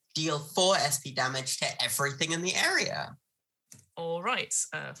us deal 4 SP damage to everything in the area. All right.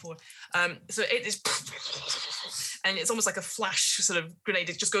 So it is, and it's almost like a flash sort of grenade.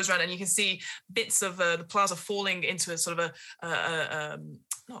 It just goes around, and you can see bits of the plaza falling into a sort of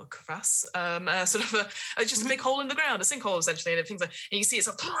not a crevasse, sort of just a big hole in the ground, a sinkhole essentially, and things like. And you can see it's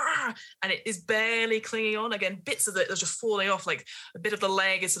like, and it is barely clinging on. Again, bits of it are just falling off. Like a bit of the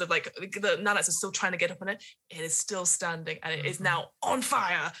leg is sort of like the nanites are still trying to get up on it. It is still standing, and it is now on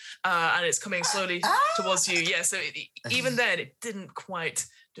fire, and it's coming slowly towards you. Yeah. So even then, it didn't quite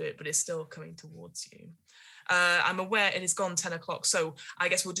do it, but it's still coming towards you. I'm aware it has gone 10 o'clock, so I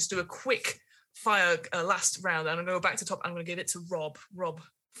guess we'll just do a quick fire last round, and I'm going to go back to top. I'm going to give it to Rob. Rob,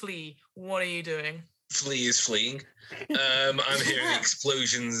 Flea, what are you doing? Flea is fleeing. I'm hearing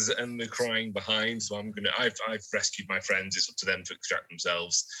explosions and the crying behind, so I've rescued my friends. It's up to them to extract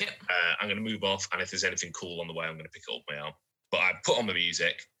themselves. Yep. I'm going to move off, and if there's anything cool on the way, I'm going to pick it up my arm. But I put on the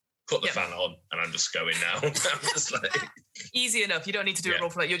music, put the fan on, and I'm just going now. I'm just like... Easy enough. You don't need to do a roll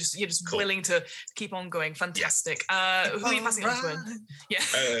for that. You're just cool. Willing to keep on going. Fantastic. Who are you passing it on to?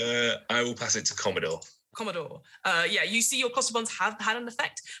 Yeah. I will pass it to Commodore. Commodore. You see your cluster bombs have had an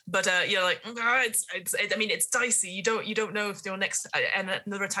effect, but you're like, it's dicey. You don't know if your next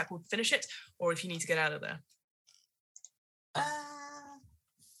another attack will finish it, or if you need to get out of there.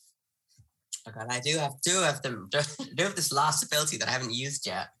 Oh God, I do have this last ability that I haven't used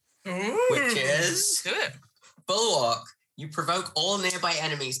yet, Ooh. Which is do it. Bulwark. You provoke all nearby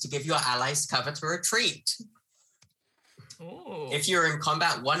enemies to give your allies cover to retreat. Ooh. If you're in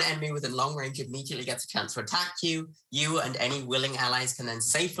combat, one enemy within long range immediately gets a chance to attack you. You and any willing allies can then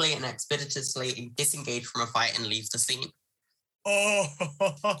safely and expeditiously disengage from a fight and leave the scene. Oh,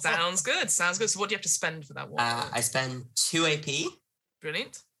 sounds good. So what do you have to spend for that one? I spend 2 AP.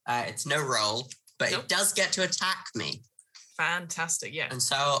 Brilliant. It's no roll, but It does get to attack me. Fantastic, yeah. And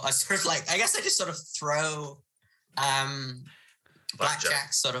so I sort of like, I guess I just sort of throw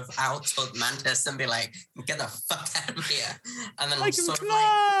Blackjack sort of out toward Mantis and be like, get the fuck out of here. And then I can sort of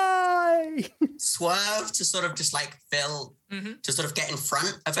fly! like swerve to sort of just like Phil to sort of get in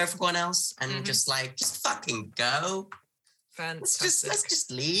front of everyone else and just fucking go. Fantastic. Let's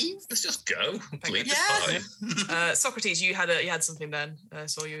just leave. Let's just go. Leave Yeah. Socrates, you had something then.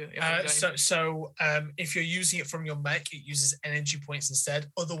 Saw you. So if you're using it from your mech, it uses energy points instead.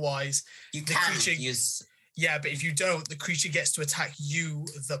 Otherwise, you the can creature use. Yeah, but if you don't, the creature gets to attack you,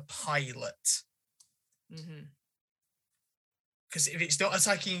 the pilot. Because if it's not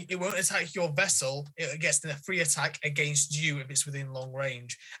attacking, it won't attack your vessel. It gets a free attack against you if it's within long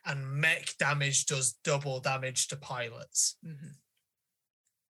range. And mech damage does double damage to pilots.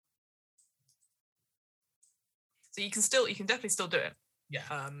 So you can definitely still do it. Yeah.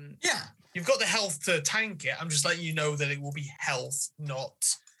 Yeah. You've got the health to tank it. I'm just letting you know that it will be health, not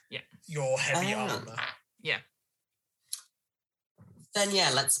your heavy armor. Yeah. Then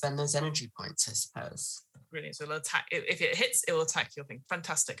let's spend those energy points, I suppose. Brilliant. So it'll attack. If it hits, it will attack your thing.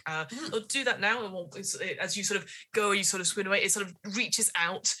 Fantastic. It'll do that now. As you sort of go, you sort of swim away. It sort of reaches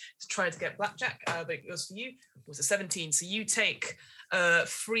out to try to get Blackjack. But it goes for you. It was a 17. So you take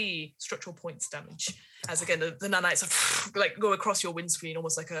 3 structural points damage. As again, the nanites are like go across your windscreen,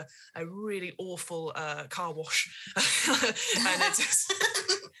 almost like a really awful car wash. And it's just,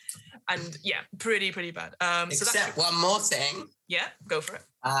 and yeah, pretty bad. Except one more thing. Yeah, go for it.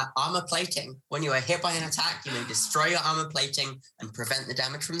 Armor plating. When you are hit by an attack, you may destroy your armor plating and prevent the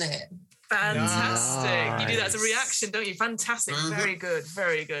damage from the hit. Fantastic. Nice. You do that as a reaction, don't you? Fantastic. Very good.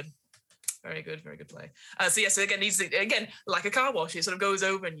 Very good. Very good play. So again, like a car wash, it sort of goes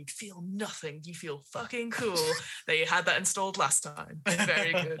over and you feel nothing. You feel fucking cool that you had that installed last time.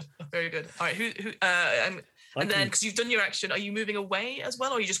 Very good. Very good. All right, and then, because you've done your action, are you moving away as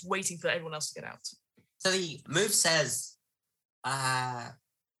well, or are you just waiting for everyone else to get out? So the move says,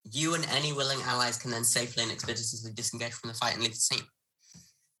 you and any willing allies can then safely and expeditiously disengage from the fight and leave the scene.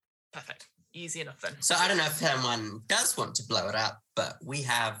 Perfect. Easy enough then. So I don't know if anyone does want to blow it up, but we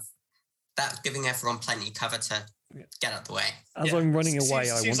have that giving everyone plenty cover to get out the way. As I'm running away,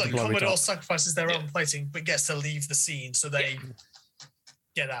 I want seems to like blow Commodore it up. sacrifices their own plating, but gets to leave the scene, so they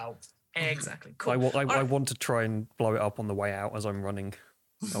get out. Exactly. Cool. I want to try and blow it up on the way out as I'm running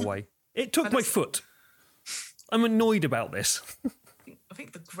away. It took my foot. I'm annoyed about this. I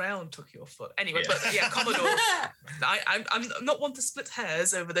think the ground took your foot. Anyway, but yeah, Commodore. I'm not one to split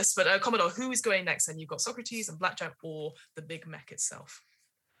hairs over this, but Commodore, who is going next? And you've got Socrates and Blackjack, or the big mech itself.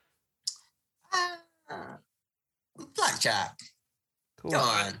 Blackjack. Cool. Go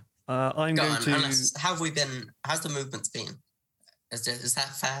on. I'm Go going on. to. How have we been? How's the movements been? Is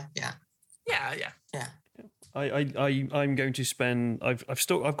that fair? Yeah. Yeah. I'm going to spend. I've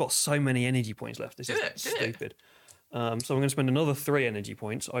got so many energy points left. This is stupid. So I'm going to spend another 3 energy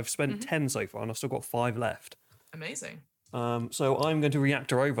points. I've spent 10 so far, and I've still got 5 left. Amazing. So I'm going to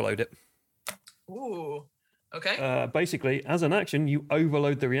reactor overload it. Ooh. Okay. Basically, as an action, you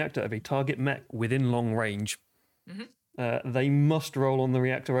overload the reactor of a target mech within long range. They must roll on the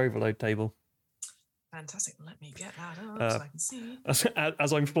reactor overload table. Fantastic. Let me get that up so I can see.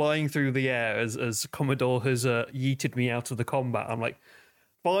 As I'm flying through the air, as Commodore has yeeted me out of the combat, I'm like,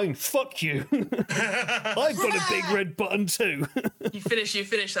 fine, fuck you. I've got a big red button too. You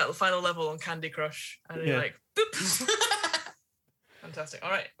finish that final level on Candy Crush, and you're like, boop. Fantastic.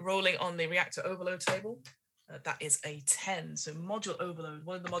 All right, rolling on the reactor overload table. That is a 10. So module overload.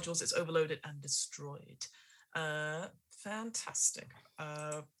 One of the modules is overloaded and destroyed. Fantastic.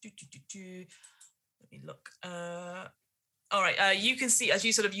 Let me look. All right. You can see as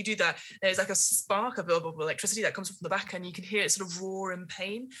you do that, there's like a spark of electricity that comes from the back, and you can hear it sort of roar in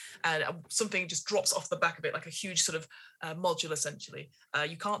pain, and something just drops off the back of it, like a huge sort of module, essentially.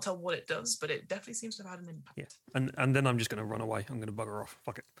 You can't tell what it does, but it definitely seems to have had an impact. Yeah, and then I'm just going to run away. I'm going to bugger off.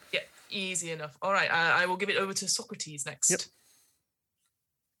 Fuck it. Yeah, easy enough. All right. I will give it over to Socrates next. Yep.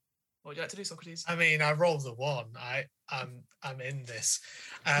 What would you like to do, Socrates? I mean, I rolled a 1. I'm in this.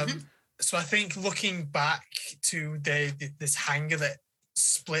 So I think looking back to this hangar that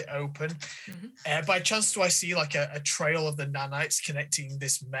split open, by chance do I see like a trail of the nanites connecting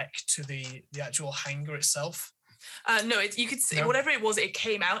this mech to the actual hangar itself? No, you could see whatever it was. It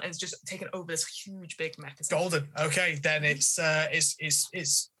came out and it's just taken over this huge big mech. Golden. Okay, then it's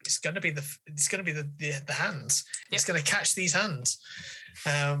going to be the hands. Yep. It's going to catch these hands.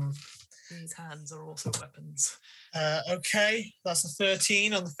 These hands are also weapons. Okay, that's a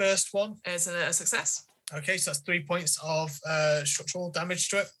 13 on the first one. It's a success. Okay, so that's 3 points of structural damage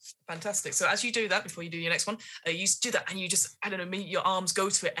to it. Fantastic. So as you do that, before you do your next one, you do that and you just, I don't know, maybe your arms go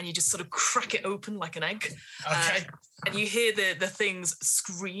to it and you just sort of crack it open like an egg. Okay. And you hear the things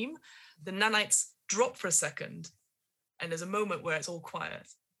scream. The nanites drop for a second and there's a moment where it's all quiet.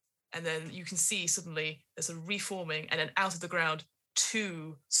 And then you can see suddenly there's a reforming and then out of the ground,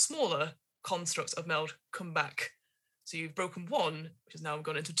 2 smaller constructs of meld come back. So you've broken 1, which has now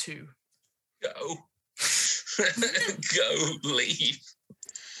gone into 2. Go. Go, leave.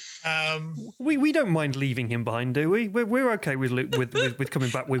 We don't mind leaving him behind, do we? We're okay with coming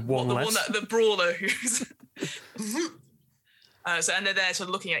back with one less. The brawler who's so and they're there sort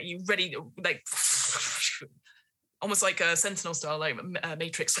of looking at you, ready, like almost like a Sentinel style, like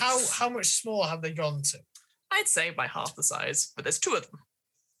Matrix. How much smaller have they gone to? I'd say by half the size, but there's 2 of them.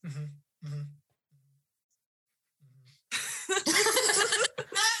 Mm-hmm. Mm-hmm.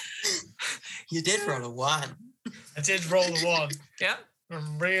 You did roll a 1. I did roll a 1. Yeah.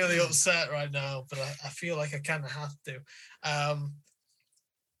 I'm really upset right now, but I feel like I kind of have to.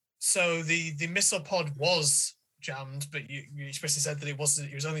 So the missile pod was jammed, but you expressly said that it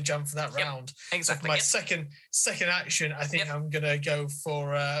wasn't. It was only jammed for that round. Exactly. So for my second action, I think I'm gonna go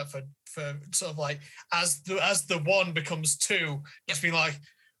for sort of like as the 1 becomes 2, just be like,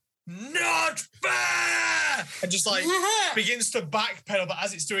 not fair, and just like begins to backpedal, but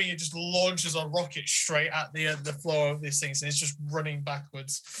as it's doing it, just launches a rocket straight at the floor of these things, and it's just running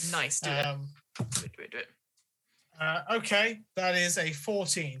backwards. Nice, do it. Okay, that is a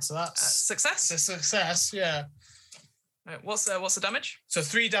 14, so that's success. A success, yeah. Right, what's the damage? So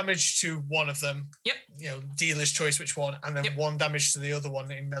 3 damage to one of them. Yep. You know, dealer's choice which one, and then 1 damage to the other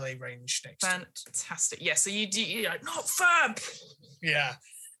one in melee range next. Fantastic. Yeah. So you're like, not fair. Yeah.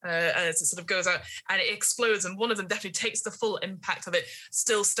 As it sort of goes out and it explodes, and one of them definitely takes the full impact of it,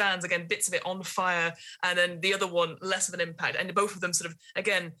 still stands again, bits of it on fire, and then the other one less of an impact, and both of them sort of,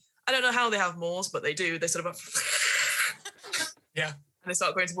 again, I don't know how they have Maws, but they do, they sort of yeah, and they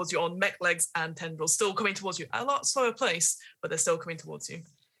start going towards you on mech legs and tendrils, still coming towards you at a lot slower pace, but they're still coming towards you.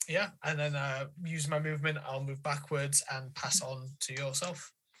 Yeah, and then use my movement, I'll move backwards and pass on to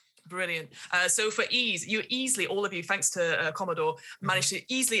yourself. Brilliant. So for ease, you easily, all of you, thanks to Commodore, managed to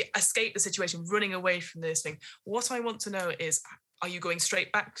easily escape the situation, running away from this thing. What I want to know is, are you going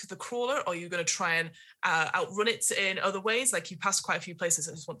straight back to the crawler, or are you going to try and outrun it in other ways? Like, you passed quite a few places.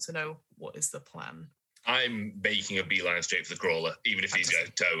 I just want to know, what is the plan? I'm making a beeline straight for the crawler. Even if these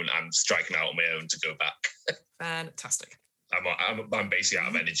guys don't, I'm striking out on my own to go back. Fantastic. I'm basically out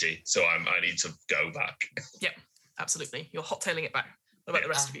of energy, so I need to go back. Yep, absolutely. You're hot-tailing it back. What about the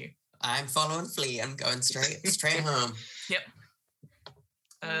rest of you? I'm following Flea. I'm going straight home. Yep.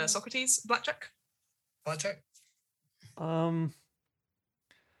 Socrates, Blackjack?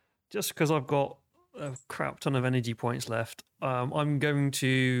 Just because I've got a crap ton of energy points left, I'm going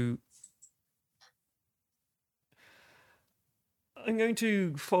to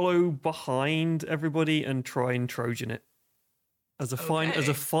follow behind everybody and try and Trojan it as a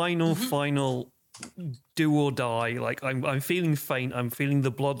final do or die. Like, I'm feeling faint. I'm feeling the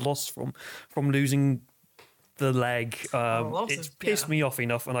blood loss from losing the leg. It's pissed me off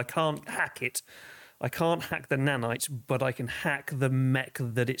enough, and I can't hack it. I can't hack the nanites, but I can hack the mech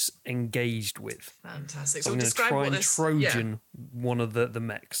that it's engaged with. Fantastic. So I'm going to try and Trojan one of the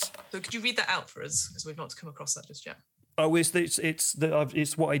mechs. So could you read that out for us, because we've not come across that just yet? Oh,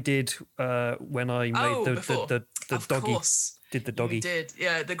 it's what I did when I made the doggy. Course. Did the doggy. You did,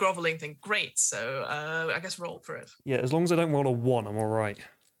 yeah, the groveling thing. Great, so I guess roll for it. Yeah, as long as I don't roll a 1, I'm all right.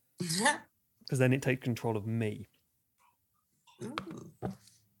 Because then it takes control of me. Ooh.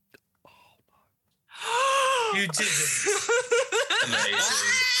 You did it. Amazing.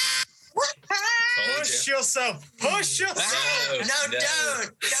 Push yourself. Push yourself. No, don't do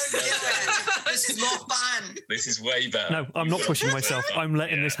it. This is more fun. This is way better. No, I'm not pushing myself. I'm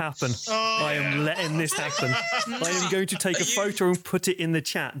letting this happen. I am letting this happen. I am going to take a photo and put it in the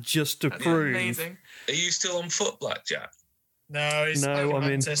chat just to prove. Amazing. Are you still on foot, Blackjack? No, I'm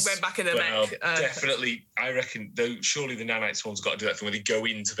in. Went back in the mech. Definitely, I reckon, though, surely the nanites one's got to do that thing where they go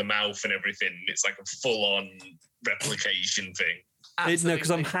into the mouth and everything. It's like a full-on replication thing. No,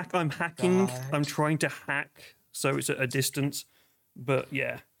 because I'm hacking. I'm trying to hack, so it's at a distance. But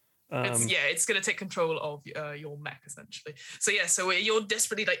yeah. It's going to take control of your mech, essentially. So you're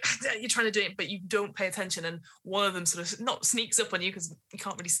desperately like, you're trying to do it, but you don't pay attention, and one of them sort of not sneaks up on you, because you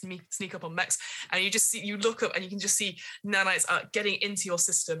can't really sneak up on mechs, and you look up and you can just see nanites are getting into your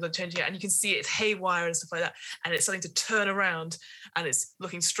system and changing it, and you can see it's haywire and stuff like that, and it's starting to turn around, and it's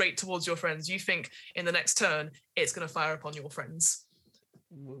looking straight towards your friends. You think in the next turn it's going to fire upon your friends.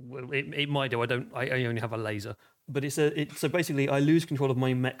 Well, it might do. I only have a laser, but so basically I lose control of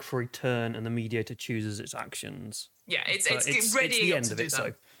my mech for a turn, and the mediator chooses its actions. Yeah, it's it's ready the end to of do it. that.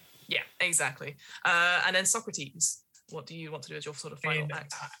 So yeah, exactly. And then Socrates, what do you want to do as your sort of final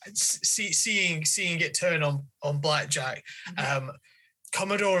act? Seeing it turn on Blackjack,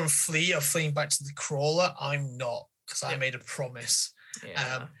 Commodore and Flea are fleeing back to the crawler. I'm not, because I made a promise.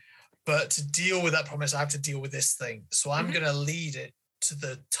 Yeah. But to deal with that promise, I have to deal with this thing. So I'm going to lead it to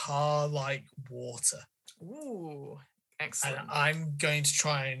the tar-like water. Ooh, excellent. And I'm going to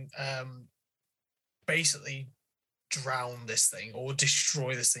try and basically drown this thing or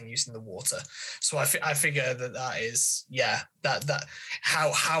destroy this thing using the water. So I figure that is that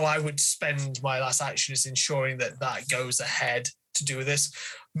how I would spend my last action is ensuring that goes ahead to do this.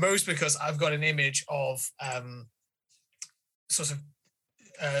 Most because I've got an image of sort of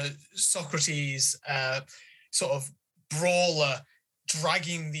Socrates sort of brawler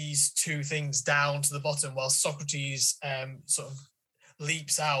dragging these two things down to the bottom while Socrates sort of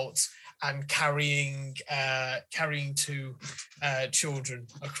leaps out and carrying two children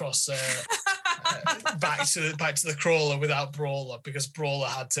across back to the crawler without Brawler, because Brawler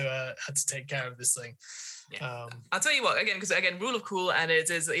had to take care of this thing. Yeah. I'll tell you what, because rule of cool, and it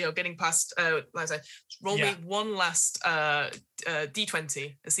is getting past. Like I said, roll me one last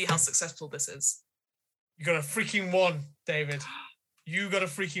D20 and see how successful this is. You got a freaking 1, David. You got a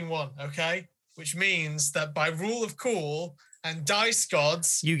freaking 1, okay? Which means that by rule of cool and dice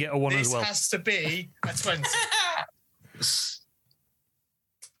gods, you get a 1 as well. This has to be a 20.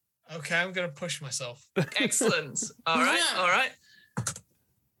 Okay, I'm going to push myself. Excellent. All right.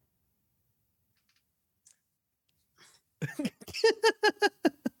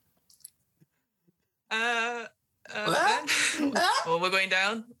 Ben? Well, we're going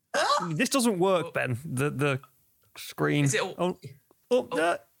down. This doesn't work, Ben. The screen. Is it is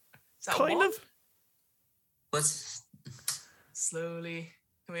that kind of? What? Slowly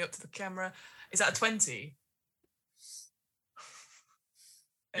coming up to the camera. Is that a 20?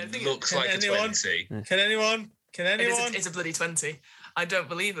 It looks like a 20. Can anyone? It's a bloody 20. I don't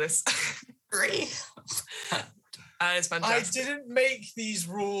believe this. Really? It's fantastic. I didn't make these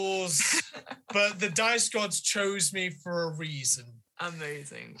rules, but the dice gods chose me for a reason.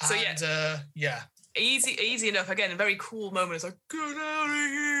 Amazing. So easy enough. Again, a very cool moment. It's like, get out of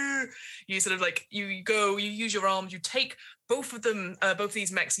here. You sort of like, you use your arms, you take both of them, both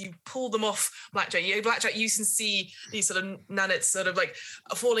these mechs, you pull them off Blackjack. You can see these sort of nanits sort of like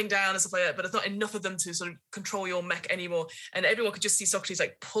falling down and stuff like that, but it's not enough of them to sort of control your mech anymore. And everyone could just see Socrates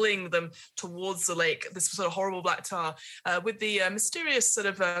like pulling them towards the lake, this sort of horrible black tar, with the mysterious sort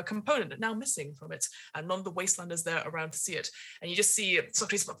of component now missing from it. And none of the wastelanders there around to see it. And you just see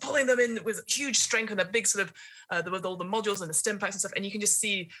Socrates pulling them in with huge strength and a big sort of, with all the modules and the stim packs and stuff. And you can just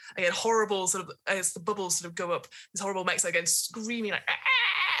see, again, horrible sort of, as the bubbles sort of go up, these horrible mechs again screaming like,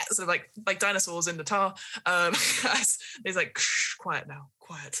 sort of like dinosaurs in the tar. It's like, quiet now,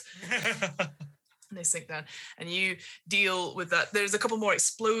 quiet. And they sink down, and you deal with that. There's a couple more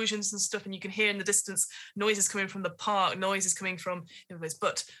explosions and stuff, and you can hear in the distance noises coming from the park, noises coming from this.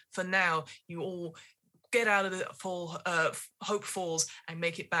 But for now, you all get out of the Hope Falls and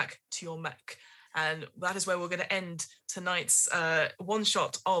make it back to your mech. And that is where we're going to end tonight's one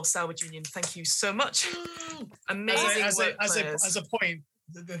shot of Salvage Union. Thank you so much. Amazing work, players. As a point,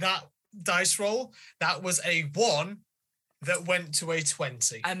 that dice roll, that was a 1 that went to a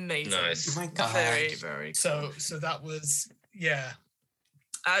 20. Amazing. Nice. Oh my God. Very, very cool. So that was, hey,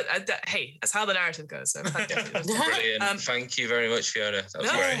 that's how the narrative goes. So Brilliant. Thank you very much, Fiona. That was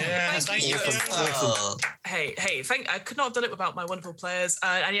great. Yeah, thank you. Hey, I could not have done it without my wonderful players.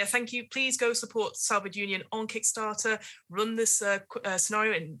 And thank you. Please go support Salvage Union on Kickstarter. Run this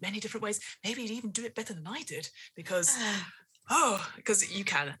scenario in many different ways. Maybe you'd even do it better than I did, because you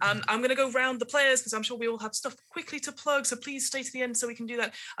can. I'm going to go round the players because I'm sure we all have stuff quickly to plug. So please stay to the end so we can do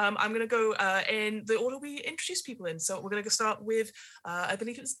that. I'm going to go in the order we introduce people in. So we're going to start with, I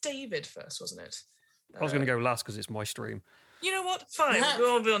believe it was David first, wasn't it? I was going to go last because it's my stream. You know what? Fine.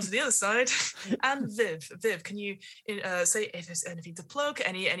 We'll move on to the other side. And Viv, can you say if there's anything to plug,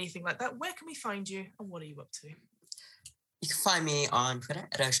 anything like that? Where can we find you, and what are you up to? You can find me on Twitter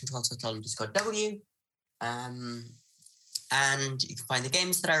at ocean12_W. And you can find the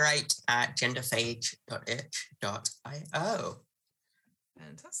games that I write at genderphage.itch.io.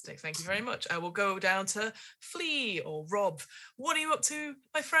 Fantastic. Thank you very much. I will go down to Flea or Rob. What are you up to,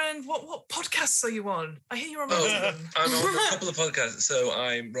 my friend? What podcasts are you on? I hear you're on most of them. I'm on a couple of podcasts. So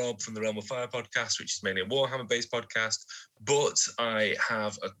I'm Rob from the Realm of Fire podcast, which is mainly a Warhammer-based podcast. But I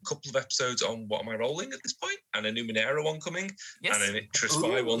have a couple of episodes on What Am I Rolling at this point, and a Numenera one coming, and an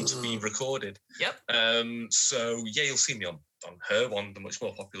Itrus one to be recorded. Yep. So yeah, you'll see me on her one, the much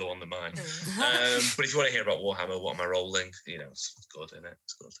more popular one than mine. But if you want to hear about Warhammer, What Am I Rolling? It's good, isn't it?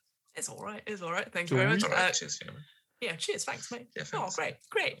 It's good. It's all right. It's all right. Thank you very much. Right, cheers, yeah, cheers. Thanks, mate. Yeah, thanks. Oh,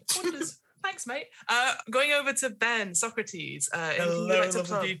 great. Wonders. Thanks, mate. Going over to Ben Socrates. Hello,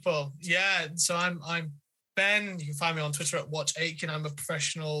 lovely people. Yeah, so I'm Ben. You can find me on Twitter at Watch Aiken. I'm a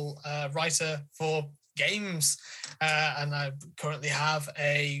professional writer for games, and I currently have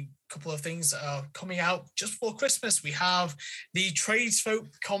a couple of things that are coming out just before Christmas. We have the Tradesfolk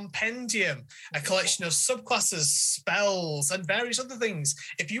Compendium, a collection of subclasses, spells, and various other things.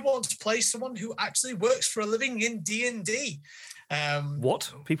 If you want to play someone who actually works for a living in D&D.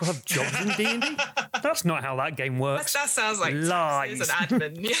 What? People have jobs in D&D? That's not how that game works. That sounds like lies. It's an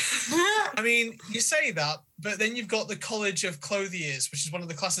admin. I mean, you say that, but then you've got the College of Clothiers, which is one of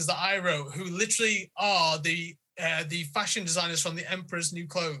the classes that I wrote, who literally are the fashion designers from the Emperor's New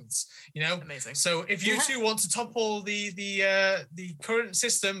Clothes. Amazing. So if you two want to topple the current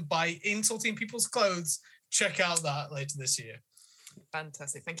system by insulting people's clothes, check out that later this year.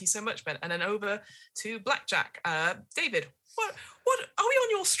 Fantastic. Thank you so much, Ben. And then over to Blackjack. David, what are we on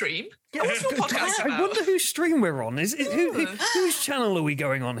your stream? Yeah, what's your podcast about? I wonder whose stream we're on. Whose channel are we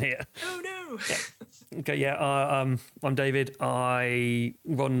going on here? Oh no. Yeah. Okay, yeah. I'm David. I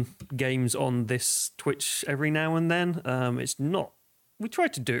run games on this Twitch every now and then. It's not. We try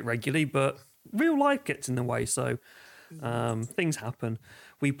to do it regularly, but real life gets in the way, so things happen.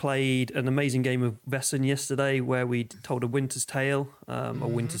 We played an amazing game of Vesson yesterday where we told a Winter's Tale, a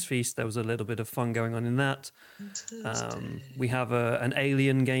Winter's Feast. There was a little bit of fun going on in that. We have an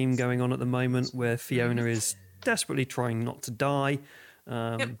Alien game going on at the moment where Fiona is desperately trying not to die.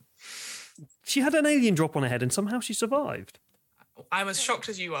 She had an alien drop on her head and somehow she survived. I'm as shocked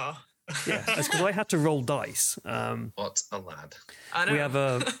as you are. Yeah, that's because I had to roll dice. What a lad! I know.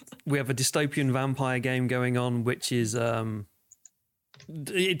 We have a dystopian vampire game going on, which is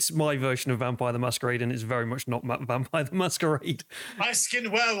it's my version of Vampire the Masquerade, and it's very much not Vampire the Masquerade. I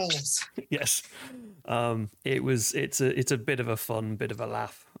skin werewolves. Yes, it's a bit of a fun, bit of a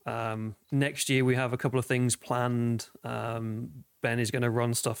laugh. Next year we have a couple of things planned. Ben is going to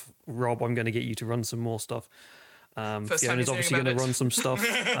run stuff. Rob, I'm going to get you to run some more stuff. Fiona's obviously going to run some stuff.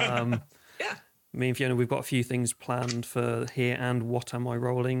 Yeah. Me and Fiona, we've got a few things planned for here and What Am I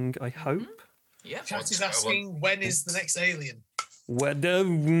Rolling, I hope. Yeah. Chat is asking, when is the next Alien?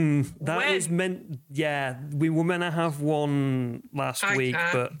 Was meant. Yeah, we were meant to have one last week,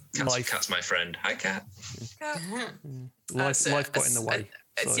 Kat. but Cat's my friend. Hi, Cat. Life got in the way.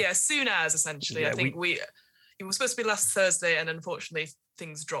 As soon as essentially. Yeah, I think it was supposed to be last Thursday, and unfortunately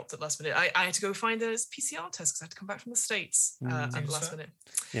things dropped at the last minute. I had to go find a PCR test because I had to come back from the States at the last minute.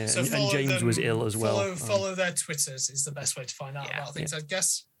 Yeah, So and James was ill as well. Follow their Twitters is the best way to find out about things, I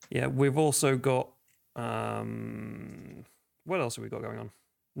guess. Yeah, we've also got. What else have we got going on?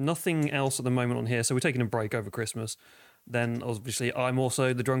 Nothing else at the moment on here. So we're taking a break over Christmas. Then obviously I'm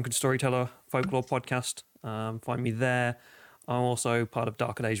also the Drunken Storyteller Folklore podcast. Find me there. I'm also part of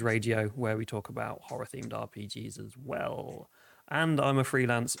Darker Days Radio, where we talk about horror-themed RPGs as well. And I'm a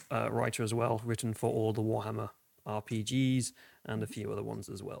freelance writer as well, written for all the Warhammer RPGs and a few other ones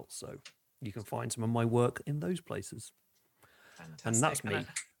as well. So you can find some of my work in those places. Fantastic. And that's me.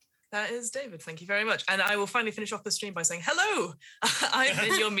 That is David. Thank you very much. And I will finally finish off the stream by saying, hello, I've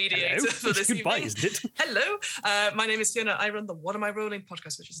been your mediator for this Goodbye, evening. isn't it? Hello, my name is Fiona. I run the What Am I Rolling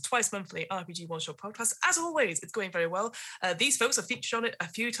podcast, which is a twice monthly RPG one-shot podcast. As always, it's going very well. These folks have featured on it a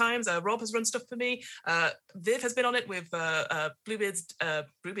few times. Rob has run stuff for me. Viv has been on it with Bluebeard's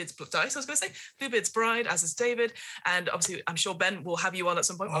Dice, I was going to say. Bluebeard's Bride, as is David. And obviously, I'm sure Ben will have you on at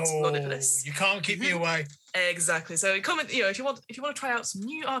some point once we've loaded this. You can't keep me away. Exactly. So comment, if you want to try out some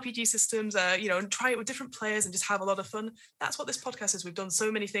new RPG systems, and try it with different players and just have a lot of fun. That's what this podcast is. We've done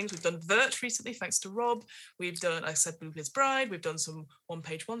so many things. We've done Vert recently, thanks to Rob. We've done, like I said, Bluebeard's Bride. We've done some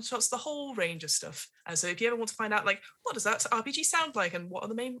one-page one-shots, the whole range of stuff. So if you ever want to find out, what does that RPG sound like and what are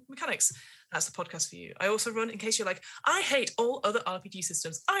the main mechanics, that's the podcast for you. I also run, in case you're like, I hate all other RPG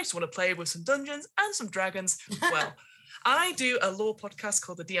systems. I just want to play with some dungeons and some dragons. Well, I do a lore podcast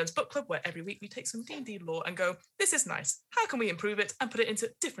called the DM's Book Club, where every week we take some D&D lore and go, this is nice. How can we improve it and put it into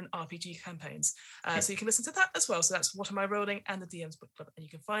different RPG campaigns? So you can listen to that as well. So that's What Am I Rolling and the DM's Book Club. And you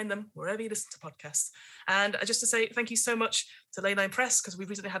can find them wherever you listen to podcasts. And just to say thank you so much to Leyline Press, because we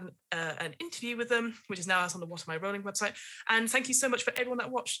recently had an interview with them, which is now out on the What Am I Rolling website. And thank you so much for everyone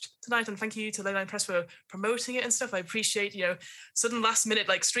that watched tonight. And thank you to Leyline Press for promoting it and stuff. I appreciate, sudden last minute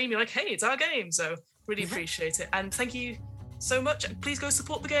stream. You're like, hey, it's our game. So really appreciate it. And thank you so much. Please go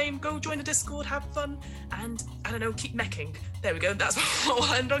support the game. Go join the Discord. Have fun. And I don't know, keep meching. There we go. That's what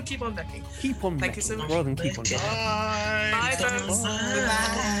I'll end on. Keep on meching. Keep on Thank you so much. rather than keep on meching. Bye, folks.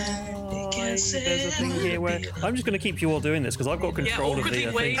 There's a thing here where I'm just going to keep you all doing this because I've got control of the thing.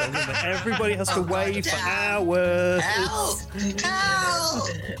 Everybody has to wave for hours. Help!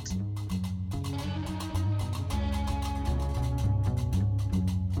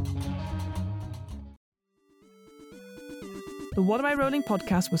 The What Am I Rolling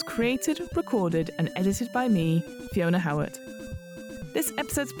podcast was created, recorded, and edited by me, Fiona Howard. This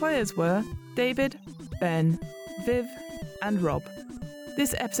episode's players were David, Ben, Viv, and Rob.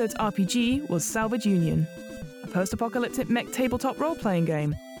 This episode's RPG was Salvage Union, a post-apocalyptic mech tabletop role-playing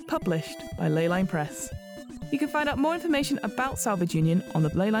game, published by Leyline Press. You can find out more information about Salvage Union on the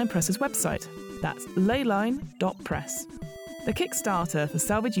Leyline Press's website. That's leyline.press. The Kickstarter for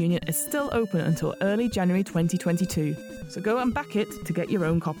Salvage Union is still open until early January 2022, so go and back it to get your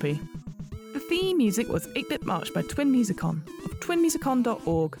own copy. The theme music was 8-Bit March by Twin Musicon of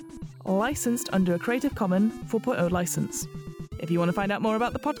twinmusicon.org, licensed under a Creative Commons 4.0 license. If you want to find out more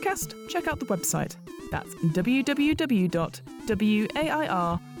about the podcast, check out the website. That's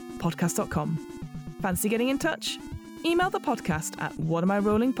www.wairpodcast.com. Fancy getting in touch? Email the podcast at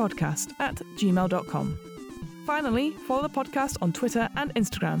whatamirollingpodcast@gmail.com. Finally, follow the podcast on Twitter and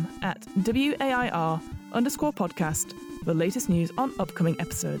Instagram at WAIR_podcast for the latest news on upcoming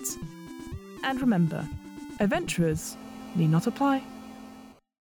episodes. And remember, adventurers need not apply.